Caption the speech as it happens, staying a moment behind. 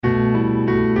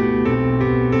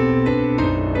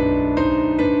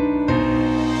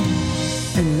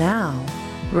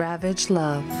Savage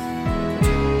Love.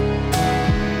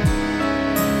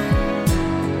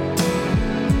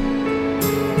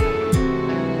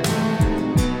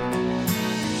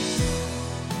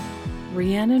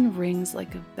 Rhiannon rings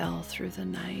like a bell through the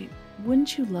night.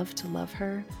 Wouldn't you love to love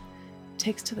her?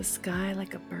 Takes to the sky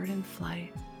like a bird in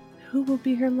flight. Who will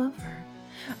be her lover?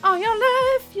 All your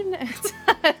life, you know.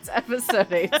 It's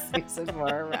episode 8, season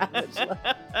 4, Savage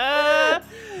Love.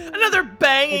 Another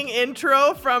banging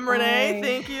intro from Renee.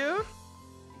 Thank you.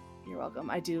 You're welcome.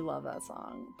 I do love that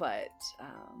song, but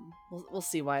we'll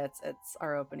see why it's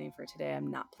our opening for today.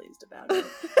 I'm not pleased about it.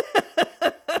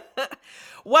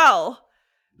 Well,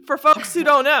 for folks who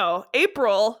don't know,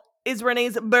 April is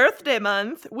Renee's birthday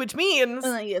month, which means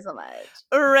Thank you so much.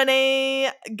 Renee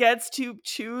gets to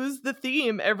choose the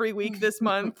theme every week this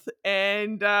month,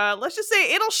 and let's just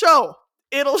say it'll show.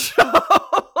 It'll show.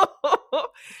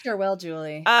 Sure will,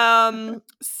 Julie.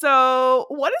 So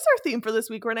what is our theme for this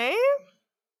week, Renee?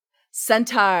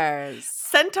 Centaurs.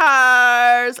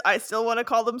 Centaurs. I still want to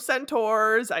call them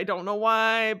centaurs. I don't know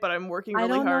why, but I'm working really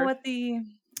hard. I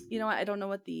don't know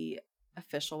what the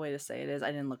official way to say it is.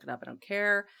 I didn't look it up. I don't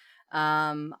care.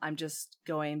 I'm just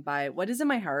going by what is in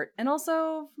my heart, and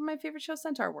also my favorite show,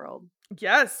 Centaur World.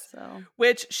 Yes. So,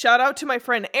 which shout out to my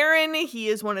friend Aaron. He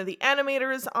is one of the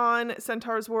animators on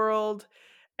Centaur's World,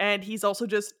 and he's also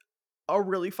just a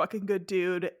really fucking good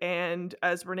dude. And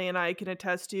as Renee and I can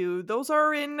attest to, those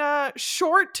are in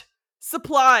short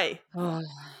supply.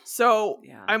 So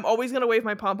yeah. I'm always gonna wave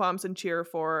my pom-poms and cheer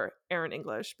for Aaron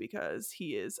English because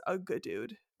he is a good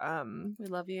dude. We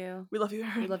love you. We love you,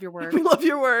 Aaron. We love your work. We love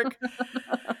your work.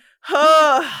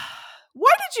 Why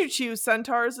did you choose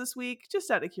centaurs this week? Just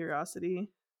out of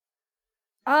curiosity.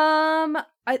 I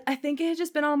think it had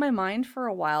just been on my mind for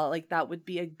a while. Like that would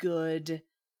be a good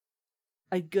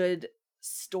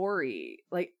story.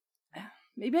 Like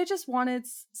maybe I just wanted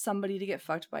somebody to get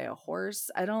fucked by a horse.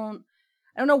 I don't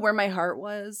know where my heart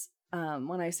was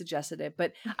when I suggested it,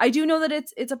 but I do know that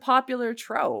it's a popular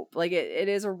trope. Like it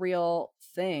is a real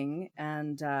thing,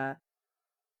 and I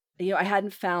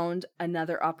hadn't found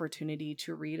another opportunity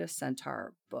to read a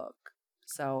centaur book.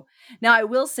 So now I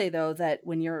will say though that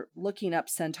when you're looking up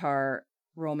centaur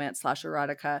romance /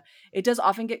 erotica, it does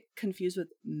often get confused with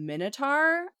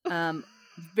minotaur.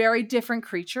 Very different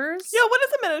creatures. Yeah, what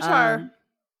is a minotaur?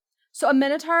 So a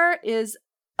minotaur is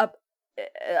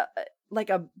like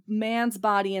a man's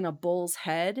body in a bull's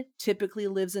head. Typically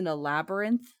lives in a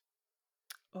labyrinth.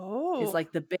 Oh, is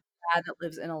like the big bad that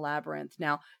lives in a labyrinth.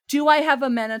 Now, do I have a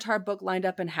minotaur book lined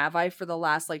up, and have I for the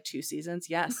last 2 seasons?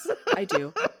 Yes, I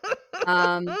do.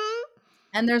 And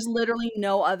there's literally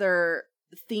no other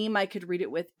theme I could read it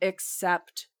with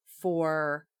except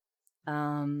for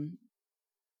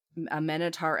a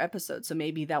minotaur episode. So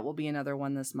maybe that will be another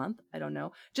one this month. I don't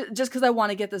know. Just because I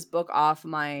want to get this book off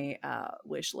my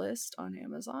wish list on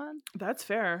Amazon. That's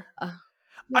fair. Yeah,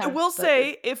 I will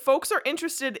say, if folks are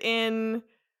interested in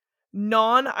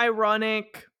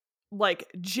non-ironic,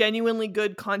 genuinely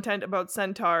good content about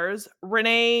centaurs,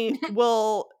 Renee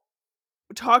will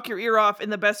talk your ear off in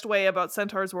the best way about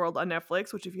Centaur's World on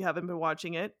Netflix, which if you haven't been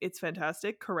watching it, it's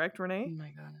fantastic. Correct, Renee? Oh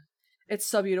my God. It's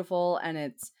so beautiful, and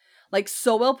it's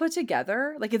so well put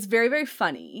together. It's very, very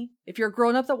funny. If you're a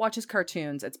grown-up that watches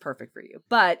cartoons, it's perfect for you.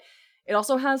 But it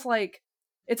also has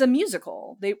it's a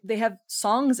musical. They have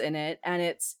songs in it, and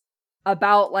it's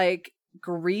about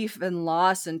grief and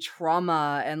loss and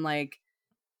trauma and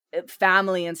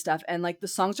family and stuff. And the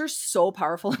songs are so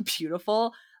powerful and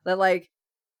beautiful that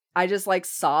I just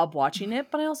sob watching it,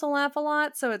 but I also laugh a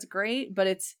lot. So it's great, but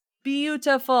it's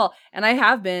beautiful. And I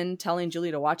have been telling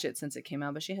Julie to watch it since it came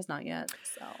out, but she has not yet.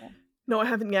 So no, I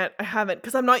haven't yet. I haven't,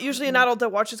 because I'm not usually an adult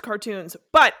that watches cartoons,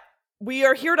 but we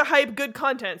are here to hype good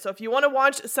content. So if you want to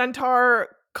watch centaur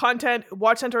content,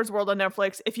 watch Centaur's World on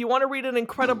Netflix. If you want to read an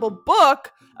incredible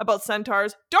book about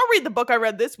centaurs, don't read the book I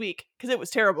read this week because it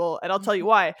was terrible, and I'll tell you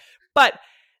why. But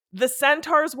The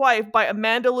Centaur's Wife by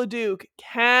Amanda Leduc,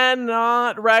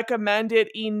 cannot recommend it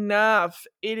enough.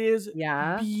 It is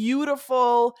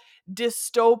beautiful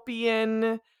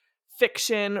dystopian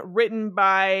fiction written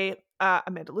by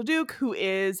Amanda Leduc, who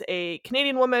is a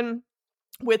Canadian woman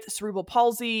with cerebral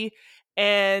palsy.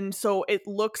 And so it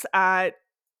looks at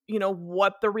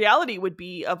what the reality would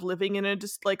be of living in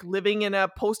a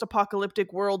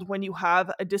post-apocalyptic world when you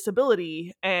have a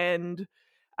disability, and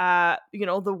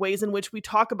the ways in which we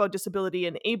talk about disability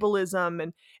and ableism.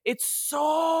 And it's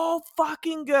so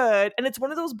fucking good. And it's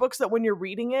one of those books that when you're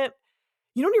reading it,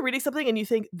 you're reading something and you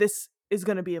think this is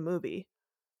going to be a movie.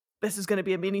 this is going to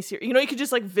be a mini series. You know, you could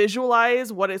just like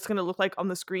visualize what it's going to look like on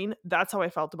the screen. That's how I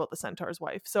felt about The Centaur's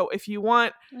Wife. So if you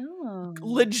want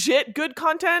legit good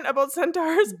content about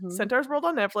centaurs, Centaur's World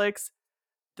on Netflix,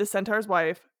 The Centaur's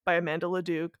Wife by Amanda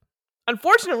Leduc.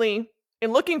 Unfortunately,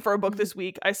 in looking for a book this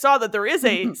week, I saw that there is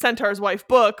a Centaur's Wife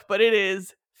book, but it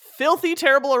is filthy,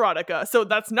 terrible erotica. So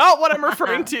that's not what I'm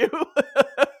referring to.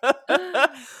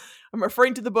 I'm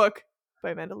referring to the book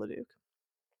by Amanda Leduc.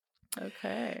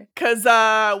 Okay. Because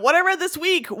what I read this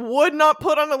week would not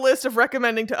put on a list of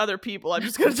recommending to other people. I'm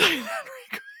just going to tell you that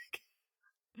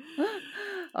very quick.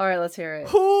 All right, let's hear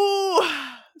it. Ooh.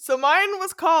 So mine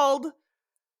was called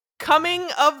Coming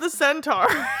of the Centaur.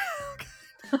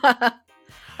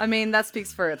 I mean, that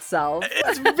speaks for itself.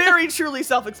 It's very truly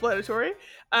self-explanatory.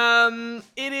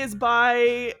 It is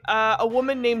by a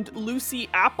woman named Lucy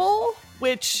Apple,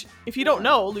 which, if you don't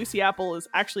know, Lucy Apple is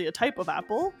actually a type of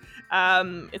apple.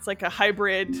 It's like a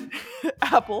hybrid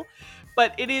apple.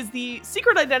 But it is the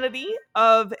secret identity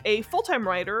of a full-time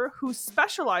writer who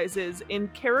specializes in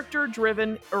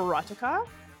character-driven erotica.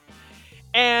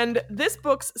 And this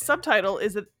book's subtitle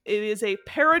is that it is a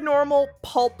paranormal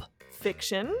pulp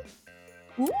fiction.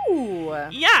 Ooh.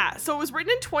 Yeah, so it was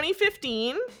written in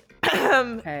 2015.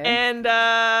 Okay. And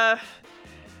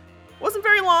wasn't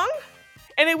very long.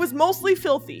 And it was mostly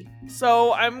filthy.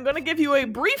 So I'm going to give you a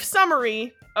brief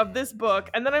summary of this book.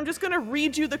 And then I'm just going to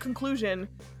read you the conclusion.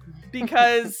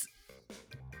 Because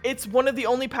it's one of the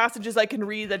only passages I can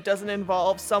read that doesn't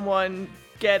involve someone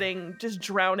just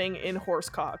drowning in horse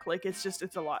cock. Like, it's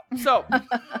a lot. So,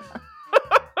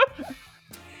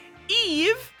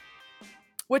 Eve,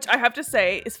 which I have to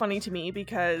say is funny to me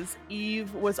because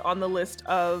Eve was on the list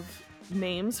of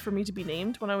names for me to be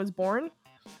named when I was born.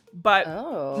 But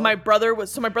my brother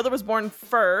was born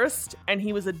first, and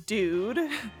he was a dude.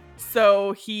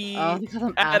 So he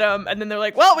Adam, and then they're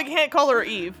like, well, we can't call her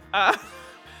Eve.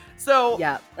 So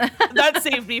yeah. That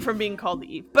saved me from being called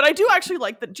Eve. But I do actually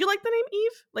like do you like the name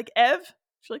Eve? Like Ev? Do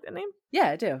you like that name? Yeah,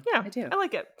 I do. Yeah, I do. I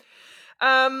like it.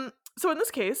 So in this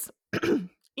case,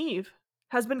 Eve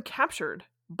has been captured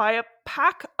by a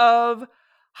pack of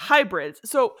hybrids.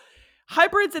 So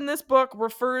hybrids in this book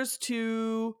refers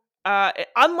to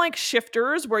unlike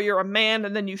shifters, where you're a man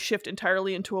and then you shift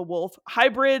entirely into a wolf,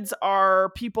 hybrids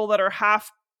are people that are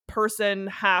half person,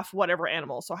 half whatever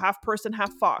animal. So half person,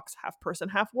 half fox, half person,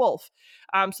 half wolf.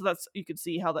 So that's, you can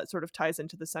see how that sort of ties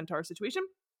into the centaur situation.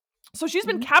 So she's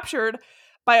been captured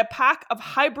by a pack of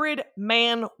hybrid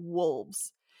man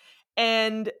wolves.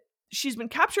 And she's been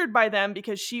captured by them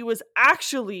because she was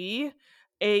actually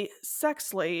a sex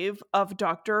slave of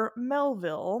Dr.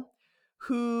 Melville,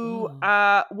 who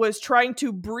was trying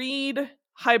to breed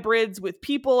hybrids with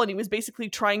people, and he was basically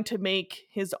trying to make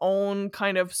his own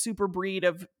kind of super breed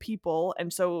of people.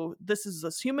 And so this is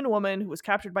this human woman who was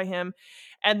captured by him,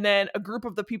 and then a group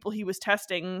of the people he was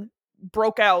testing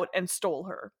broke out and stole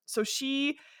her. So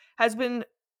she has been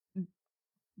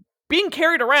being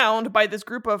carried around by this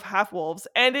group of half wolves,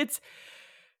 and it's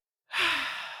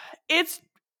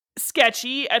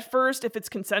sketchy at first if it's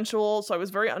consensual, so I was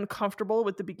very uncomfortable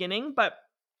with the beginning, but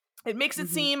it makes it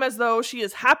seem as though she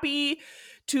is happy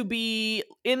to be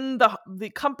in the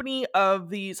company of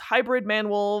these hybrid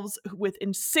man-wolves with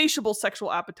insatiable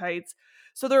sexual appetites.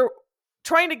 So they're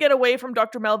trying to get away from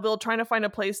Dr. Melville, trying to find a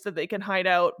place that they can hide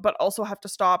out, but also have to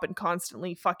stop and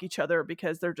constantly fuck each other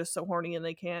because they're just so horny and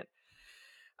they can't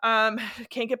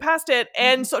get past it.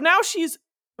 And so now she's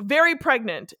very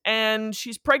pregnant, and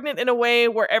she's pregnant in a way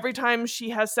where every time she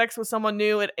has sex with someone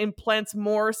new, it implants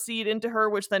more seed into her,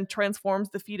 which then transforms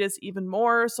the fetus even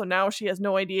more. So now she has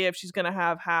no idea if she's gonna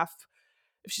have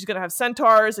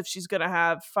centaurs, if she's gonna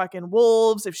have fucking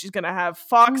wolves, if she's gonna have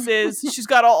foxes. She's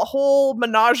got a whole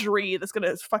menagerie that's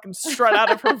gonna fucking strut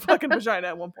out of her fucking vagina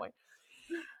at one point.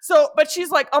 So, but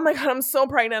she's like, oh my god, I'm so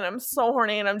pregnant, I'm so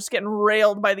horny, and I'm just getting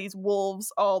railed by these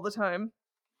wolves all the time.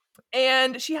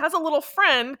 And she has a little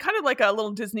friend, kind of like a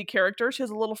little Disney character. She has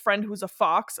a little friend who's a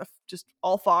fox, just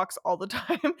all fox all the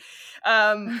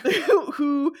time,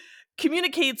 who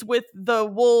communicates with the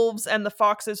wolves and the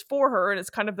foxes for her, and is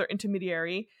kind of their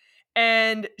intermediary.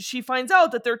 And she finds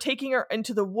out that they're taking her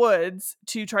into the woods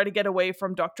to try to get away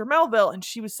from Dr. Melville. And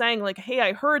she was saying, like, hey,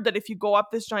 I heard that if you go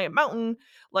up this giant mountain,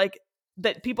 like,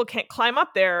 that people can't climb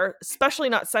up there, especially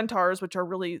not centaurs, which are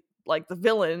really like the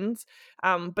villains,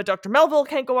 but Dr. Melville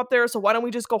can't go up there, so why don't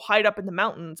we just go hide up in the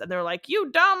mountains? And they're like,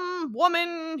 you dumb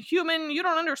woman, human, you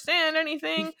don't understand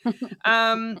anything.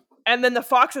 And then the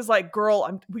fox is like,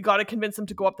 girl, we got to convince them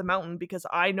to go up the mountain, because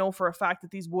I know for a fact that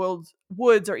these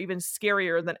woods are even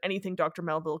scarier than anything Dr.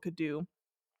 Melville could do,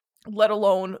 let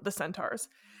alone the centaurs.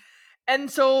 And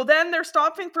so then they're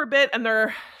stopping for a bit, and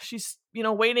she's,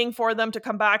 waiting for them to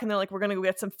come back, and they're like, we're gonna go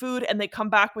get some food, and they come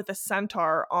back with a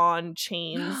centaur on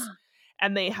chains,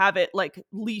 and they have it like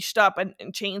leashed up and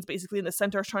chains basically, and the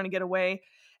centaur's trying to get away.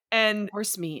 And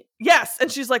horse meat. Yes.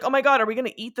 And she's like, oh my God, are we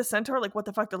gonna eat the centaur? Like, what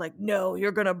the fuck? They're like, no,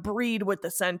 you're gonna breed with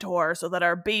the centaur so that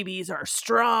our babies are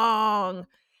strong.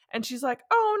 And she's like,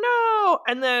 oh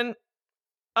no. And then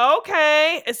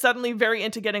okay, is suddenly very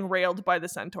into getting railed by the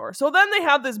centaur. So then they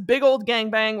have this big old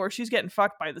gangbang where she's getting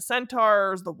fucked by the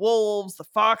centaurs, the wolves, the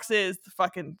foxes, the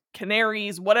fucking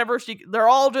canaries, whatever. They're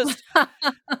all just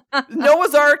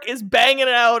Noah's Ark is banging it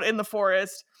out in the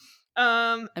forest.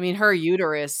 I mean, her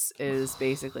uterus is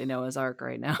basically Noah's Ark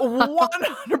right now.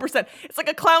 100%. It's like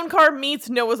a clown car meets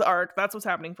Noah's Ark. That's what's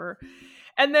happening for her.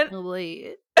 And then,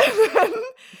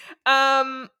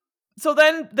 so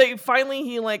then they finally,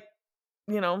 he like,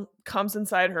 comes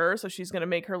inside her. So she's going to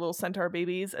make her little centaur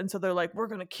babies. And so they're like, we're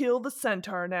going to kill the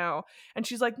centaur now. And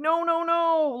she's like,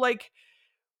 no. Like,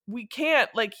 we can't.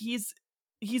 Like, he's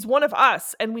one of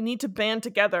us and we need to band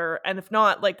together. And if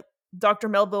not, like, Dr.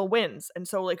 Melville wins. And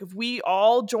so, like, if we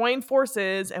all join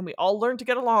forces and we all learn to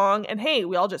get along and, hey,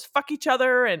 we all just fuck each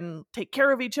other and take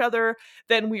care of each other,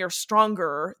 then we are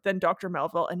stronger than Dr.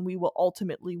 Melville and we will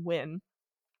ultimately win.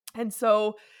 And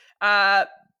so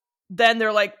then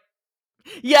they're like,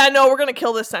 yeah, no, we're going to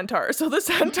kill this centaur. So the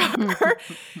centaur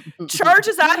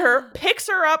charges at her, picks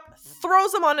her up,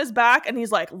 throws him on his back, and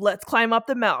he's like, let's climb up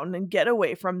the mountain and get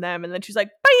away from them. And then she's like,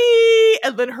 bye!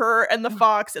 And then her and the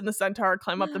fox and the centaur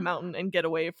climb up the mountain and get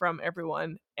away from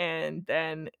everyone. And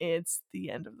then it's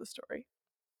the end of the story.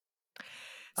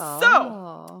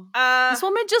 So, this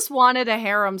woman just wanted a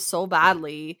harem so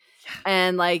badly.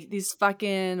 And, like, these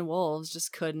fucking wolves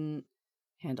just couldn't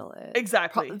handle it.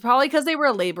 Exactly. Probably because they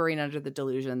were laboring under the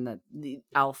delusion that the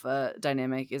alpha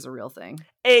dynamic is a real thing.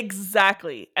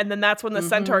 Exactly. And then that's when the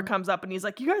centaur comes up and he's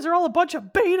like, you guys are all a bunch of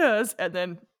betas. And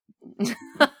then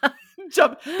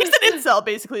jump. He's an incel,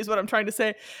 basically, is what I'm trying to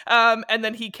say. And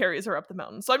then he carries her up the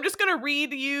mountain. So I'm just going to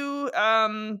read you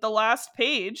the last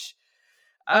page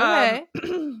to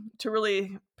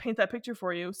really paint that picture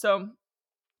for you. So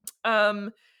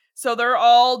they're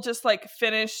all just like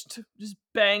finished, just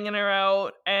banging her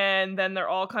out, and then they're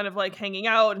all kind of like hanging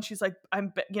out, and she's like,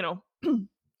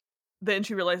 then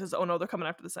she realizes, oh no, they're coming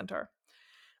after the centaur.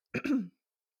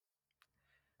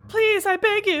 Please, I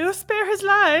beg you, spare his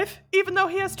life. Even though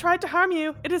he has tried to harm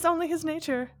you, it is only his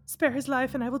nature. Spare his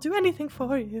life and I will do anything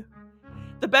for you.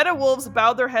 The beta wolves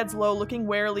bowed their heads low, looking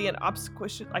warily and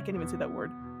obsequiously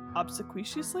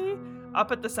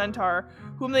up at the centaur,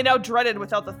 whom they now dreaded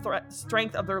without the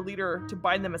strength of their leader to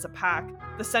bind them as a pack.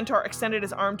 The centaur extended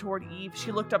his arm toward Eve.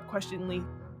 She looked up questioningly.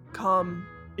 Come,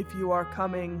 if you are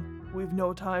coming. We've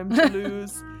no time to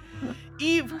lose.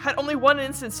 Eve had only one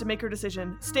instance to make her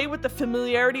decision. Stay with the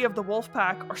familiarity of the wolf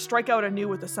pack or strike out anew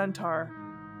with the centaur.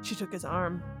 She took his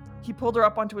arm. He pulled her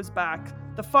up onto his back.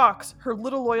 The fox, her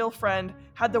little loyal friend,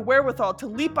 had the wherewithal to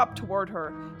leap up toward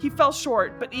her. He fell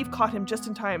short, but Eve caught him just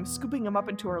in time, scooping him up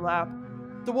into her lap.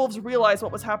 The wolves realized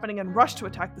what was happening and rushed to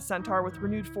attack the centaur with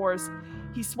renewed force.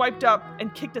 He swiped up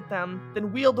and kicked at them,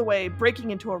 then wheeled away, breaking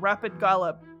into a rapid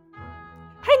gallop.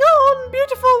 Hang on,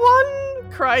 beautiful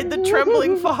one, cried the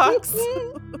trembling fox.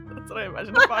 That's what I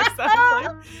imagine a fox sounds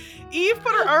like. Eve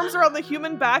put her arms around the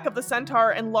human back of the centaur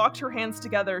and locked her hands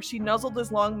together. She nuzzled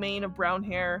his long mane of brown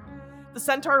hair. The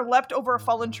centaur leapt over a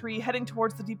fallen tree, heading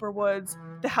towards the deeper woods.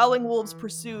 The howling wolves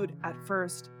pursued at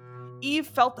first. Eve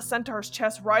felt the centaur's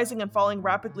chest rising and falling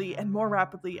rapidly and more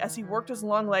rapidly as he worked his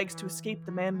long legs to escape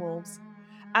the man-wolves.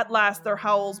 At last, their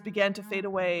howls began to fade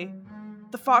away.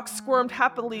 The fox squirmed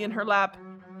happily in her lap.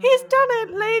 He's done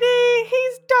it, lady!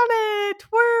 He's done it!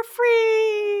 We're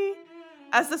free!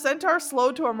 As the centaur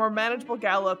slowed to a more manageable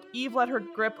gallop, Eve let her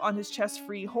grip on his chest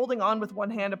free, holding on with one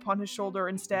hand upon his shoulder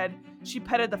instead. She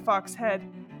petted the fox's head.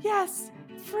 Yes,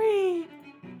 free!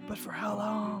 But for how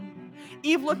long?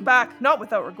 Eve looked back, not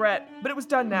without regret, but it was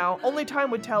done now. Only time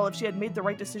would tell if she had made the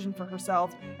right decision for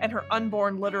herself and her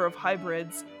unborn litter of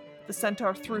hybrids. The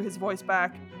centaur threw his voice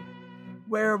back.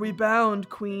 Where are we bound,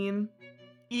 queen?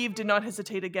 Eve did not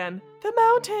hesitate again. The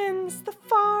mountains! The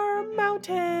far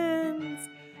mountains!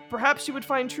 Perhaps she would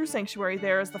find true sanctuary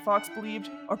there, as the fox believed,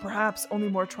 or perhaps only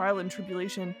more trial and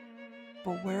tribulation.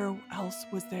 But where else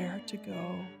was there to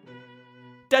go?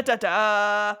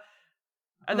 Da-da-da!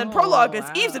 And then prologue is,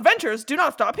 Eve's adventures do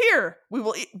not stop here.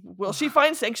 Will she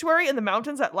find sanctuary in the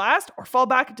mountains at last, or fall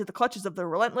back into the clutches of the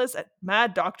relentless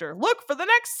mad doctor? Look for the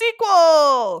next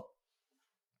sequel!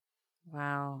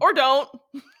 Wow. Or don't.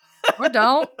 Or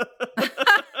don't.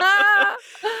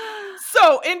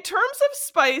 So, in terms of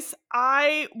spice,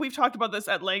 we've talked about this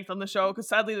at length on the show because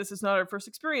sadly this is not our first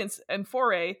experience and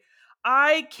foray.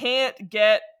 I can't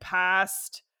get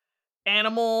past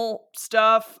animal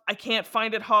stuff. I can't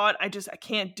find it hot. I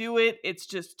can't do it. It's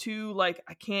just too, like,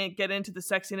 I can't get into the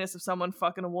sexiness of someone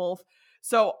fucking a wolf.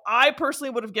 So I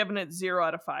personally would have given it 0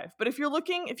 out of 5. But if you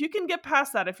can get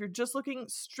past that, if you're just looking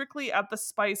strictly at the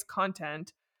spice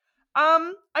content,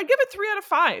 I'd give it 3 out of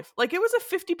 5. Like, it was a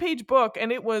 50-page book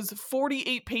and it was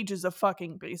 48 pages of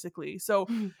fucking, basically. So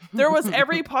there was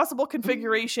every possible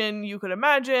configuration you could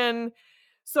imagine.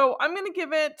 So I'm going to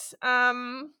give it 3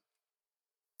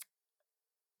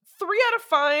 out of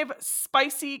 5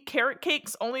 spicy carrot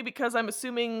cakes, only because I'm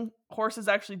assuming horses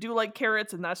actually do like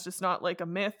carrots and that's just not like a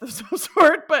myth of some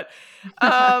sort. But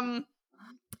and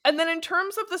then in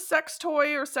terms of the sex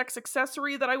toy or sex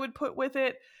accessory that I would put with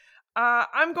it,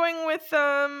 I'm going with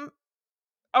a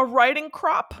riding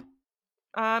crop.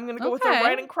 I'm going to go with a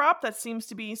riding crop that seems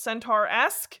to be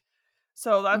centaur-esque.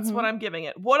 So that's what I'm giving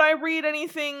it. Would I read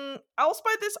anything else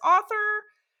by this author?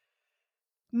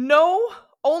 No,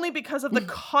 only because of the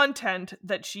content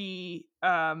that she,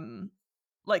 the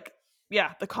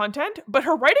content. But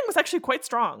her writing was actually quite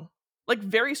strong. Like,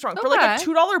 very strong. For like a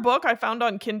 $2 book I found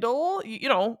on Kindle, you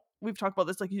know, we've talked about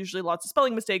this, like, usually lots of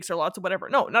spelling mistakes or lots of whatever.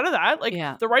 No, none of that. Like,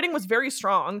 the writing was very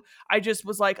strong. I just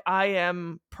was like, I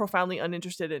am profoundly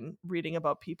uninterested in reading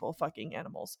about people fucking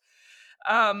animals.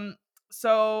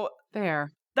 So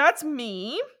fair. That's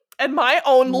me and my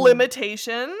own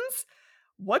limitations.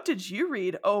 What did you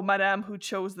read, oh madame who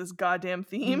chose this goddamn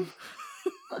theme?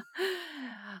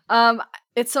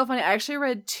 It's so funny. I actually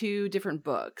read 2 different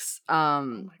books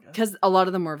because a lot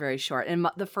of them were very short. And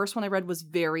the first one I read was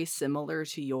very similar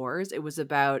to yours. It was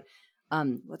about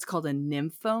what's called a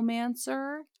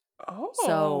nymphomancer. Oh.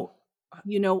 So,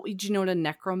 do you know what a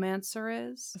necromancer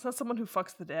is? Is that someone who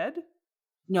fucks the dead?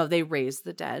 No, they raise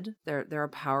the dead. They're a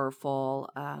powerful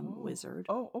wizard.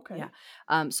 Oh, okay.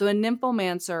 Yeah. So a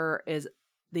nymphomancer is,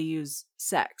 they use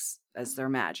sex as their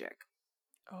magic.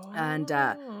 Oh. And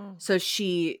so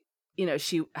she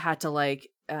had to like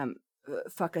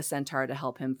fuck a centaur to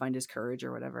help him find his courage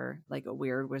or whatever, like a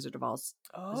weird Wizard of Oz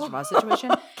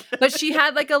situation. Okay. But she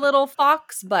had like a little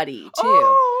fox buddy too.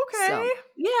 Oh, okay. So,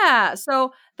 yeah,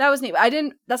 so that was neat.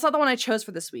 That's not the one I chose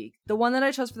for this week. The one that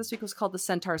I chose for this week was called The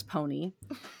Centaur's Pony.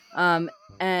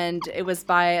 And it was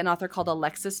by an author called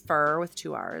Alexis Furr with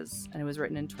 2 R's, and it was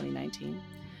written in 2019.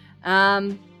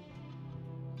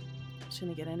 Just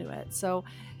gonna get into it. So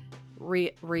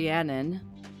Rhiannon,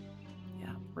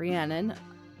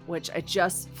 which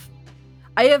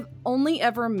I have only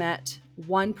ever met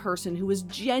one person who was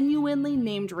genuinely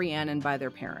named Rhiannon by their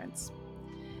parents.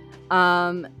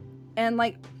 And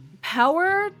like,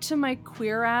 power to my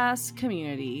queer ass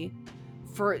community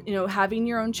for, having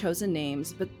your own chosen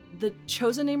names, but the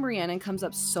chosen name Rhiannon comes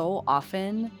up so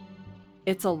often,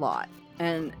 it's a lot.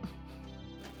 And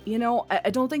I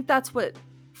don't think that's what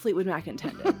Fleetwood Mac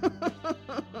intended.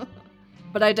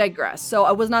 But I digress. So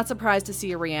I was not surprised to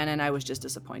see a Rhiannon. I was just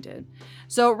disappointed.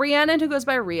 So Rhiannon, who goes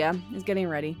by Rhea, is getting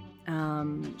ready.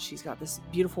 She's got this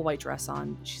beautiful white dress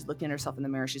on. She's looking at herself in the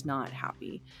mirror. She's not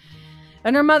happy.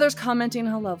 And her mother's commenting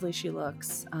how lovely she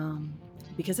looks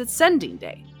because it's sending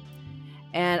day.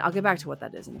 And I'll get back to what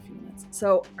that is in a few minutes.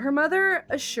 So her mother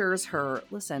assures her,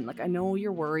 listen, like, I know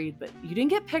you're worried, but you didn't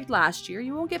get picked last year.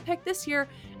 You won't get picked this year.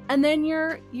 And then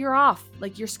you're off.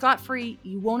 Like, you're scot-free.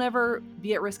 You won't ever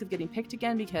be at risk of getting picked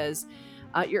again because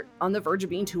you're on the verge of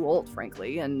being too old,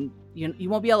 frankly. And you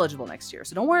won't be eligible next year.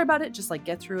 So don't worry about it. Just, like,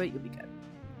 get through it. You'll be good.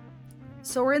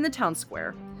 So we're in the town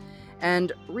square.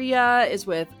 And Rhea is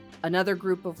with another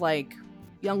group of, like,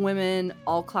 young women,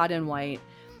 all clad in white.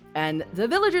 And the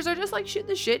villagers are just like shooting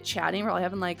the shit, chatting. We're all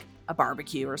having like a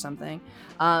barbecue or something.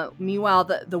 Meanwhile,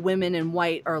 the women in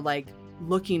white are like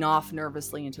looking off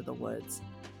nervously into the woods.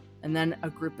 And then a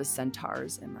group of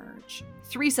centaurs emerge.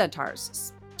 3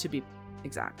 centaurs, to be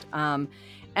exact.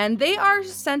 And they are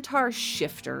centaur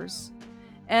shifters.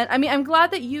 And I mean, I'm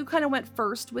glad that you kind of went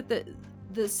first with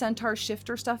the centaur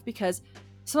shifter stuff, because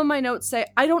some of my notes say,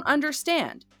 I don't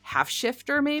understand. Half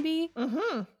shifter, maybe?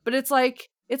 Mm-hmm. But it's like,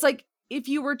 if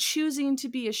you were choosing to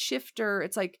be a shifter,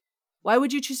 it's like, why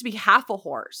would you choose to be half a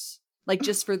horse? Like,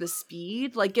 just for the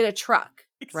speed? Like, get a truck,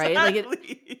 exactly.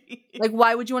 Right? Like,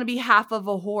 why would you want to be half of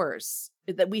a horse?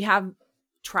 That we have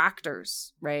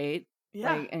tractors, right?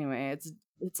 Yeah. Like, anyway,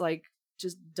 it's like,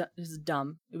 just, it's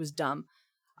dumb. It was dumb.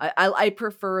 I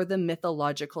prefer the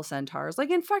mythological centaurs, like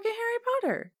in fucking Harry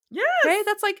Potter. Yes. Right?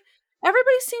 That's like,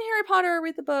 everybody's seen Harry Potter,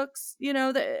 read the books.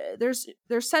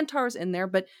 There's centaurs in there,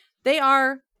 but they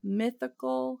are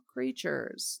mythical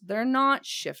creatures. They're not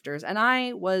shifters. And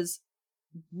I was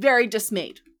very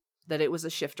dismayed that it was a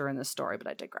shifter in this story, but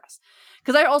I digress.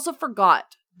 Because I also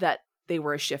forgot that they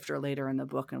were a shifter later in the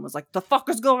book and was like, the fuck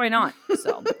is going on?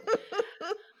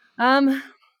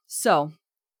 So,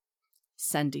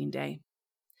 Sending Day.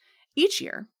 Each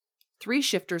year, 3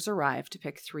 shifters arrive to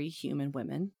pick 3 human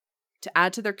women to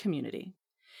add to their community.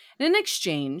 And in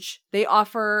exchange, they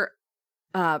offer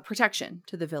protection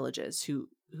to the villages who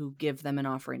give them an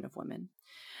offering of women.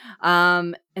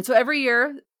 And so every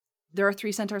year, there are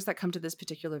 3 centaurs that come to this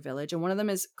particular village, and one of them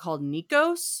is called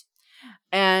Nikos.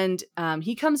 And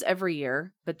he comes every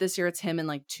year, but this year it's him and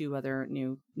like 2 other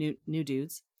new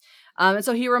dudes. And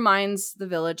so he reminds the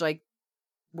village, like,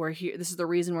 we're here. This is the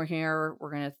reason we're here.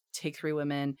 We're going to take 3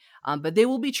 women, but they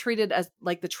will be treated as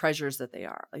like the treasures that they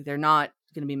are. Like, they're not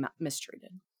going to be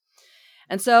mistreated.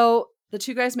 And so the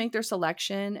 2 guys make their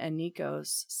selection, and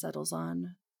Nikos settles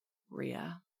on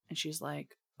Rhea, and she's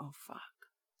like, "Oh fuck."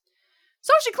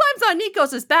 So she climbs on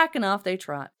Nikos' back, and off they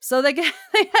trot. So they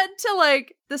head to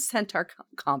like the centaur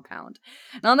compound.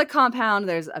 And on the compound,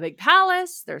 there's a big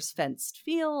palace. There's fenced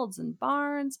fields and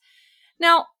barns.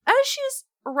 Now, as she's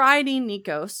riding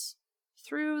Nikos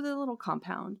through the little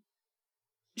compound,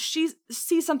 she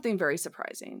sees something very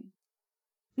surprising.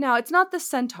 Now, it's not the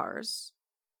centaurs.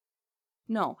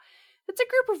 No, it's a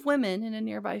group of women in a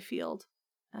nearby field.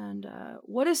 And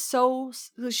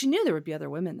she knew there would be other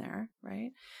women there,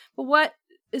 right? But what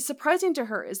is surprising to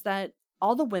her is that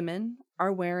all the women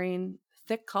are wearing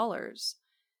thick collars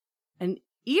and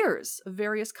ears of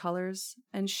various colors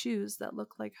and shoes that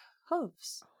look like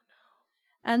hooves.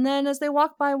 And then as they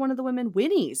walk by, one of the women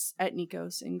whinnies at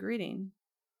Nikos in greeting.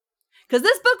 Because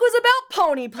this book was about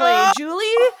pony play, Julie.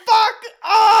 Fuck!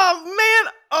 Oh,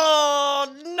 man!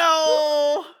 Oh,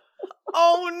 no!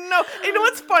 Oh, no. You know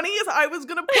what's funny is I was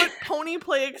going to put pony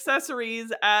play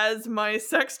accessories as my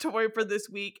sex toy for this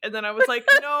week. And then I was like,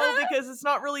 no, because it's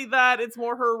not really that. It's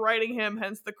more her riding him,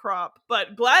 hence the crop.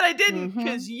 But glad I didn't,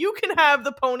 because you can have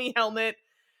the pony helmet.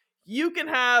 You can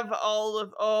have all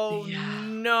of... Oh,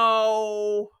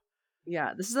 no.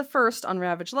 Yeah, this is a first on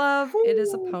Ravage Love. Ooh. It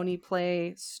is a pony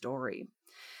play story.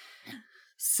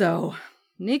 So,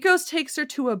 Nikos takes her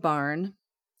to a barn.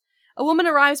 A woman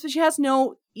arrives, but she has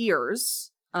no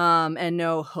ears and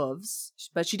no hooves.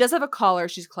 But she does have a collar.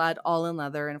 She's clad all in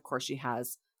leather. And of course, she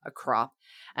has a crop.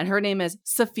 And her name is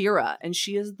Saphira, and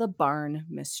she is the barn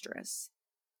mistress.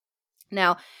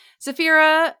 Now,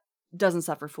 Saphira doesn't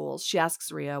suffer fools. She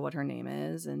asks Rhea what her name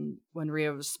is. And when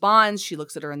Rhea responds, she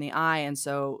looks at her in the eye. And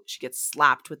so she gets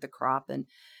slapped with the crop.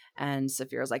 And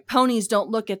Saphira's like, ponies don't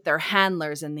look at their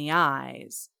handlers in the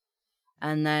eyes.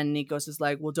 And then Nikos is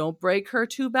like, well, don't break her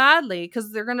too badly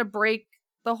because they're going to break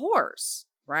the horse,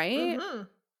 right? Mm-hmm.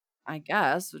 I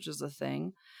guess, which is a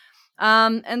thing.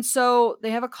 And so they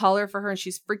have a collar for her and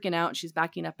she's freaking out. And she's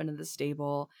backing up into the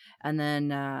stable. And then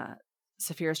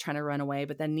Saphira's trying to run away.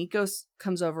 But then Nikos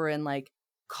comes over and like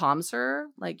calms her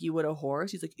like you would a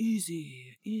horse. He's like,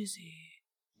 easy, easy.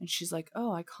 And she's like,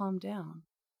 oh, I calmed down,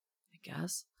 I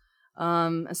guess.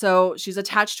 So she's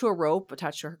attached to a rope,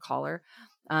 attached to her collar.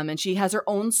 And she has her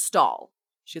own stall.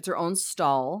 She gets her own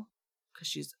stall because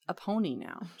she's a pony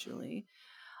now, Julie.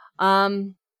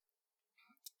 And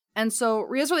so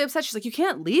Rhea's really upset. She's like, you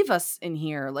can't leave us in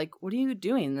here. Like, what are you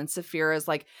doing? And then Saphira is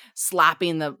like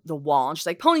slapping the wall. And she's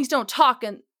like, ponies don't talk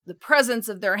in the presence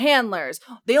of their handlers.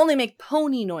 They only make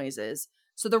pony noises.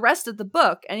 So the rest of the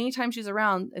book, anytime she's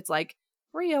around, it's like,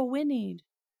 Rhea whinnied.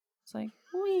 It's like,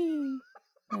 wee.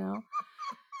 You know?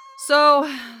 So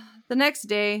the next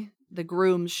day, the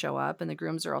grooms show up, and the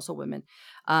grooms are also women.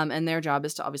 And their job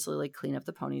is to obviously like clean up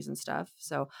the ponies and stuff.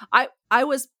 So I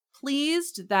was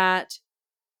pleased that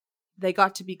they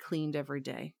got to be cleaned every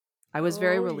day. I was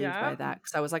very relieved by that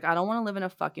because I was like, I don't want to live in a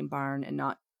fucking barn and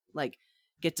not like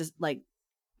get to like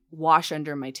wash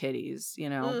under my titties, you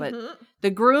know. Mm-hmm. But the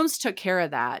grooms took care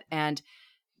of that, and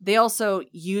they also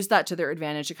used that to their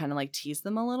advantage to kind of like tease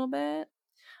them a little bit.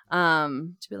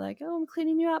 To be like, oh, I'm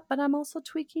cleaning you up, but I'm also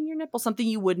tweaking your nipple. Something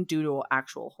you wouldn't do to an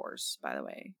actual horse, by the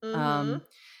way. Mm-hmm.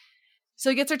 So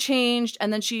he gets her changed,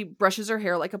 and then she brushes her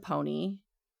hair like a pony.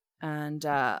 And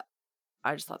I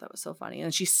just thought that was so funny.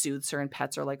 And she soothes her and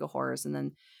pets her like a horse. And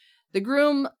then the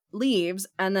groom leaves,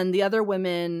 and then the other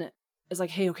women is like,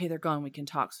 hey, okay, they're gone. We can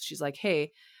talk. So she's like,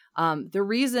 hey, the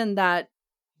reason that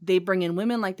they bring in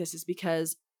women like this is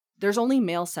because there's only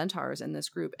male centaurs in this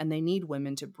group, and they need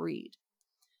women to breed.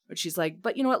 But she's like,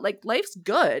 but you know what? Like, life's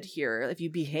good here if you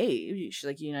behave. She's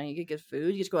like, you know, you get good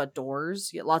food, you get to go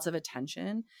outdoors, you get lots of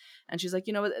attention. And she's like,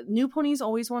 you know, new ponies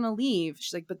always want to leave.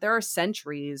 She's like, but there are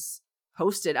sentries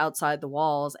posted outside the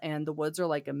walls, and the woods are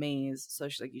like a maze. So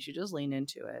she's like, you should just lean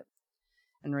into it.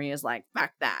 And Rhea's like,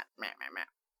 fuck that.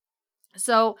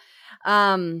 So,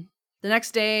 the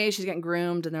next day she's getting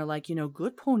groomed, and they're like,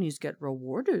 good ponies get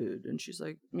rewarded. And she's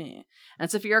like, meh. And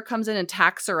Saphira comes in and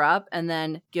tacks her up, and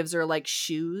then gives her like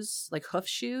shoes, like hoof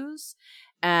shoes,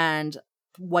 and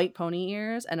white pony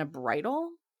ears, and a bridle.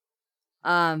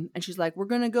 And she's like, we're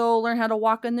gonna go learn how to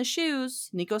walk in the shoes.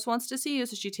 Nikos wants to see you,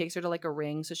 so she takes her to like a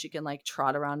ring so she can like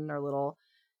trot around in her little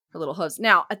hooves.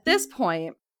 Now, at this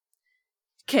point,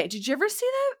 okay, did you ever see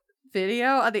that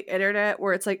video on the internet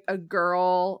where it's like a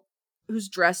girl who's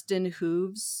dressed in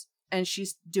hooves and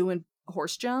she's doing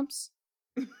horse jumps?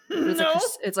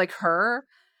 It's like her.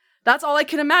 That's all I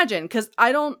can imagine, because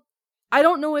I don't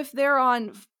know if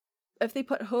they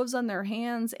put hooves on their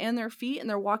hands and their feet and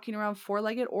they're walking around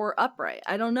four-legged or upright.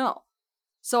 I don't know.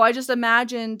 So I just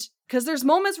imagined, because there's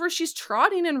moments where she's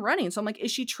trotting and running. So I'm like,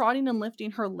 is she trotting and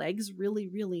lifting her legs really,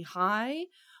 really high?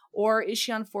 Or is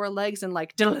she on four legs and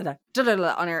like on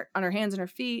her hands and her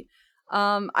feet?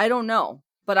 I don't know.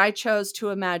 But I chose to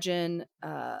imagine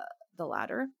the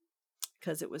latter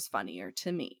because it was funnier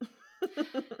to me.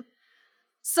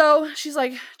 So she's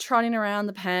like trotting around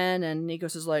the pen, and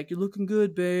Nikos is like, you're looking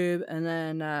good, babe. And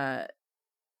then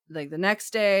like the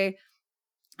next day,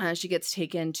 she gets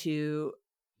taken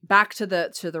back to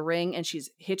the ring, and she's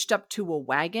hitched up to a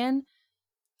wagon.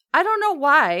 I don't know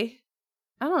why.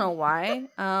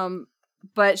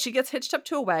 But she gets hitched up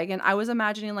to a wagon. I was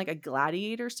imagining like a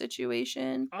gladiator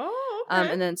situation. Oh,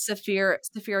 okay. And then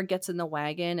Saphira gets in the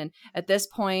wagon, and at this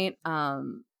point,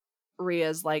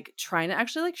 Rhea's like trying to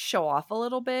actually like show off a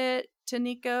little bit to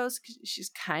Nikos. She's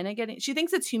kind of she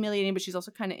thinks it's humiliating, but she's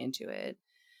also kind of into it.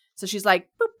 So she's like,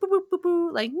 boop, boop, boop, boop,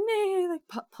 boop, like, nay, like,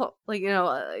 pop, pop, like,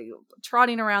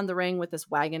 trotting around the ring with this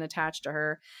wagon attached to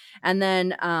her. And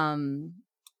then,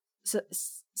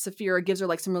 Saphira gives her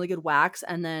like some really good whacks,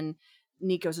 and then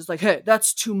Nikos is like, hey,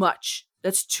 that's too much.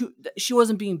 She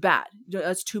wasn't being bad.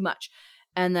 That's too much.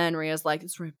 And then Rhea's like,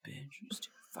 that's right, bitch. You're just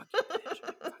a fucking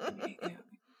bitch.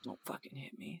 Don't fucking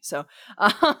hit me. So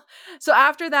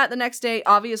after that, the next day,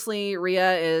 obviously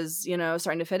Rhea is,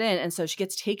 starting to fit in. And so she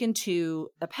gets taken to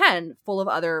a pen full of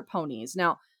other ponies.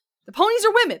 Now, the ponies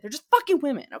are women. They're just fucking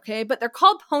women. Okay. But they're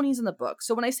called ponies in the book.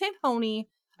 So when I say pony,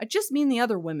 I just mean the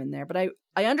other women there, but I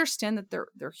understand that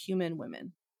they're human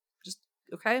women. Just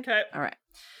okay? Okay. All right.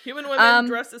 Human women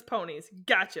dressed as ponies.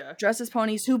 Gotcha. Dressed as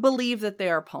ponies who believe that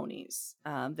they are ponies.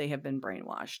 They have been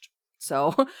brainwashed.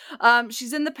 So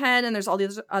she's in the pen, and there's all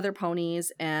these other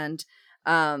ponies, and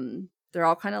they're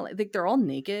all kind of like they're all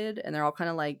naked, and they're all kind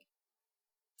of like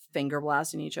finger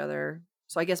blasting each other.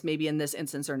 So I guess maybe in this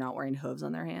instance they're not wearing hooves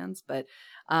on their hands, but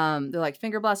they're like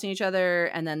finger blasting each other.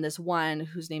 And then this one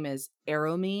whose name is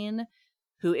Aromene,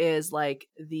 who is like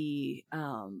the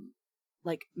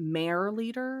like mare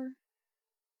leader,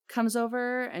 comes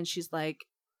over, and she's like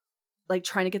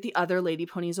trying to get the other lady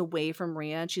ponies away from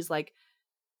Rhea, and she's like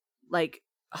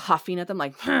huffing at them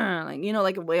like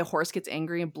like the way a horse gets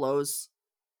angry and blows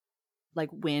like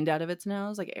wind out of its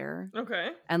nose, like air.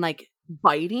 Okay. And like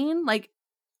biting, like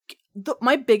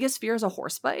my biggest fear is a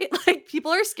horse bite. Like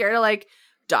people are scared of like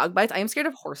dog bites. I am scared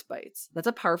of horse bites. That's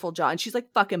a powerful jaw. And she's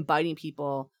like fucking biting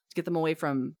people to get them away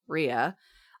from Rhea.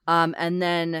 And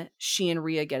then she and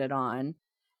Rhea get it on.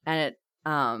 And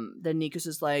then Nikos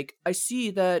is like, I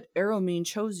see that Aromene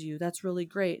chose you. That's really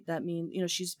great. That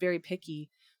means, she's very picky.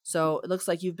 So it looks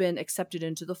like you've been accepted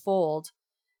into the fold.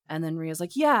 And then Rhea's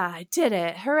like, yeah, I did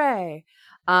it. Hooray.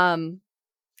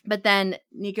 But then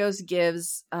Nikos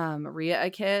gives Rhea a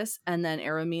kiss, and then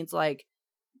Aromene's like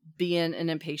being an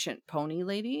impatient pony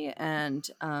lady, and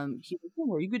he's like,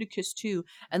 oh, are you going to kiss too?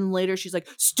 And later she's like,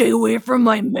 stay away from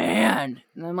my man.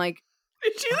 And I'm like,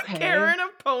 is she the Karen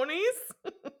of ponies?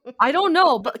 I don't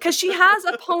know, but because she has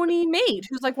a pony mate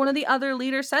who's like one of the other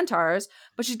leader centaurs,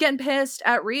 but she's getting pissed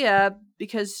at Rhea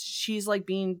because she's like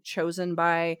being chosen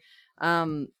by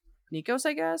Nikos,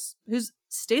 I guess, who's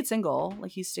stayed single.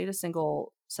 Like he stayed a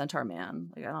single centaur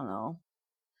man. Like, I don't know.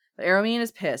 But Aromene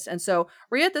is pissed. And so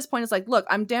Rhea at this point is like, look,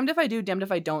 I'm damned if I do, damned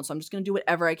if I don't. So I'm just going to do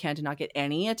whatever I can to not get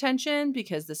any attention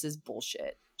because this is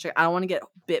bullshit. She's like, I don't want to get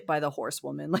bit by the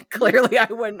horsewoman. Like, clearly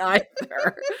I wouldn't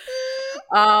either.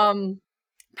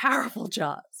 Powerful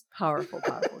jaws. Powerful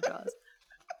jaws.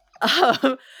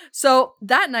 So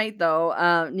that night, though,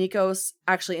 Nikos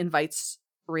actually invites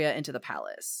Rhea into the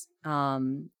palace.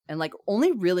 And like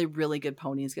only really, really good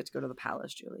ponies get to go to the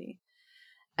palace, Julie.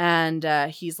 And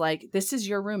he's like, this is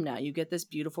your room now. You get this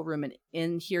beautiful room. And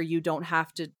in here, you don't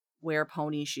have to wear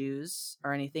pony shoes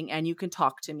or anything. And you can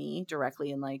talk to me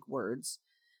directly in like words.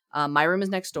 My room is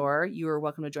next door. You are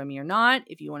welcome to join me or not.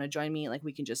 If you want to join me, like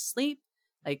we can just sleep,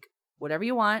 like whatever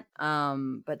you want.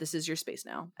 But this is your space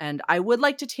now. And I would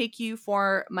like to take you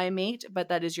for my mate, but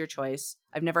that is your choice.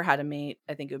 I've never had a mate.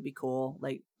 I think it would be cool.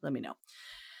 Like, let me know.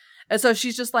 And so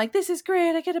she's just like, this is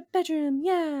great. I get a bedroom.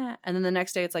 Yeah. And then the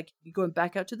next day it's like, you're going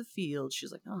back out to the field.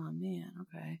 She's like, oh man.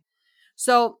 Okay.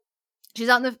 So she's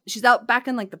out back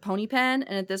in like the pony pen.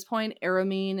 And at this point,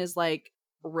 Aramine is like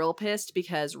real pissed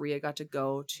because Rhea got to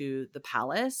go to the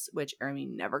palace, which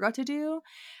Aramine never got to do.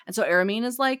 And so Aramine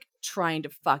is like trying to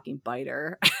fucking bite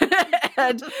her.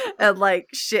 and like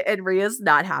shit, and Rhea's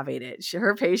not having it.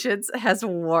 Her patience has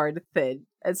worn thin.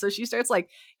 And so she starts like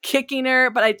kicking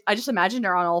her, but I just imagine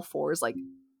her on all fours, like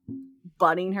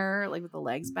butting her like with the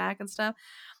legs back and stuff.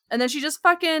 And then she just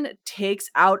fucking takes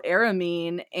out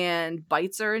Aramine and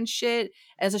bites her and shit.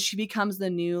 And so she becomes the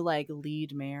new like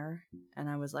lead mare. And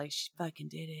I was like, she fucking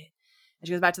did it. And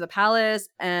she goes back to the palace,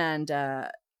 and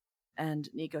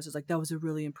Nikos is like, that was a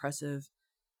really impressive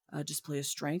display of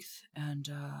strength. And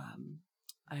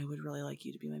I would really like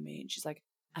you to be my mate. And she's like,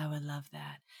 I would love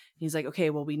that. And he's like, okay,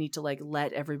 well, we need to like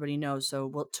let everybody know.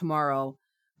 So tomorrow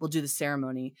we'll do the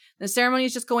ceremony. The ceremony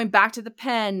is just going back to the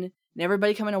pen and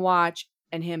everybody coming to watch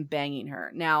and him banging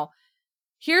her. Now,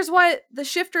 here's what the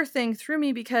shifter thing threw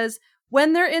me, because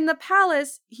when they're in the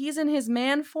palace, he's in his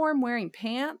man form wearing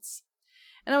pants.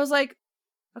 And I was like,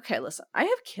 okay, listen, I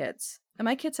have kids and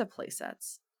my kids have play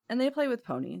sets and they play with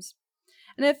ponies.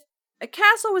 And if a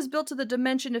castle was built to the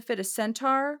dimension to fit a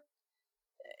centaur,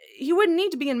 he wouldn't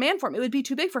need to be in man form. It would be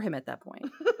too big for him at that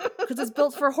point because it's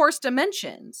built for horse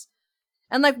dimensions.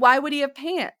 And like, why would he have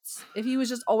pants if he was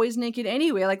just always naked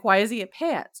anyway? Like, why does he have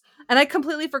pants? And I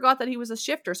completely forgot that he was a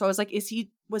shifter. So I was like,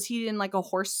 was he in like a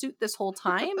horse suit this whole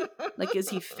time? Like, is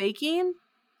he faking?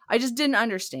 I just didn't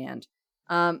understand.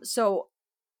 So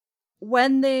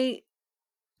when they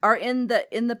are in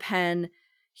the pen,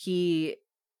 he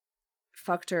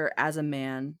fucked her as a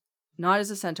man, not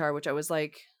as a centaur, which I was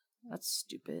like, that's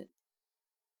stupid.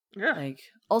 Yeah. Like,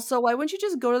 also, why wouldn't you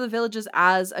just go to the villages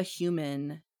as a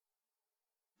human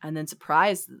and then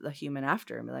surprise the human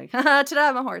after and be like, haha, ta-da,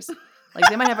 I'm a horse. Like,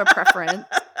 they might have a preference.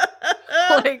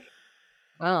 Like,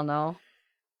 I don't know.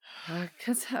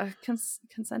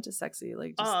 Consent is sexy.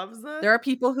 Like, just, there are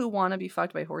people who want to be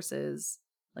fucked by horses.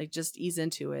 Like, just ease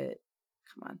into it.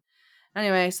 Come on.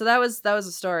 Anyway, so that was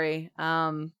a story.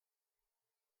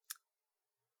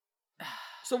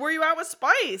 So where you at with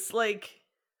spice? Like,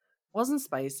 wasn't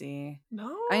spicy.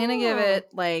 No. I'm gonna give it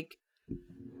like.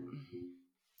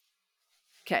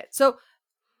 Okay, so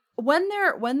when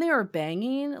they were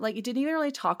banging, like, it didn't even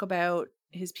really talk about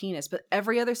his penis, but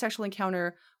every other sexual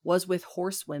encounter was with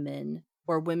horsewomen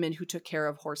or women who took care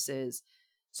of horses.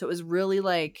 So it was really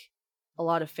like a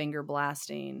lot of finger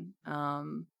blasting.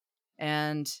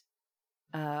 And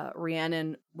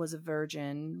Rhiannon was a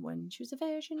virgin when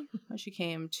she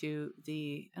came to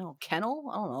the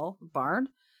kennel, I don't know, barn.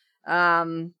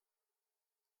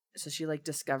 So she like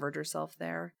discovered herself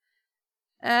there.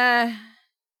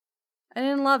 I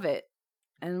didn't love it.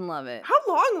 How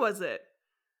long was it?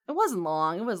 It wasn't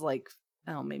long. It was like,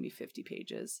 maybe 50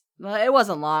 pages. It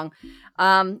wasn't long.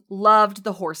 Loved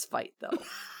the horse fight though.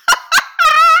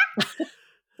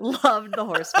 Loved the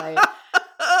horse fight.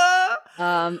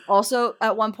 Also,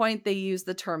 at one point they used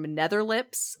the term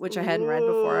netherlips, which I hadn't read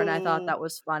before, and I thought that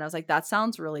was fun. I was like, that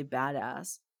sounds really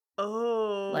badass.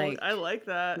 Oh, like, I like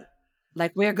that.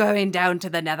 Like, we're going down to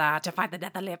the nether to find the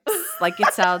netherlips. Like,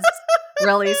 it sounds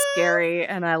really scary,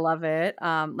 and I love it.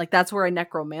 Like, that's where a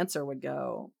necromancer would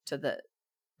go to the,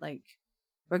 like,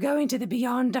 we're going to the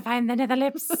beyond to find the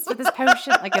netherlips with this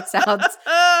potion. Like, it sounds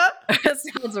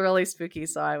really spooky,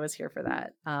 so I was here for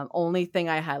that. Only thing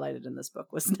I highlighted in this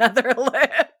book was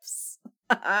netherlips.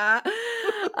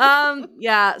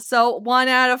 Yeah, so 1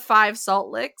 out of 5 salt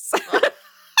licks.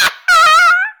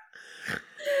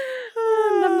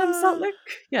 Num num salt lick.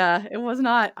 Yeah, it was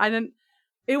not.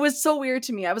 It was so weird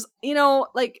to me. I was,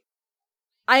 like,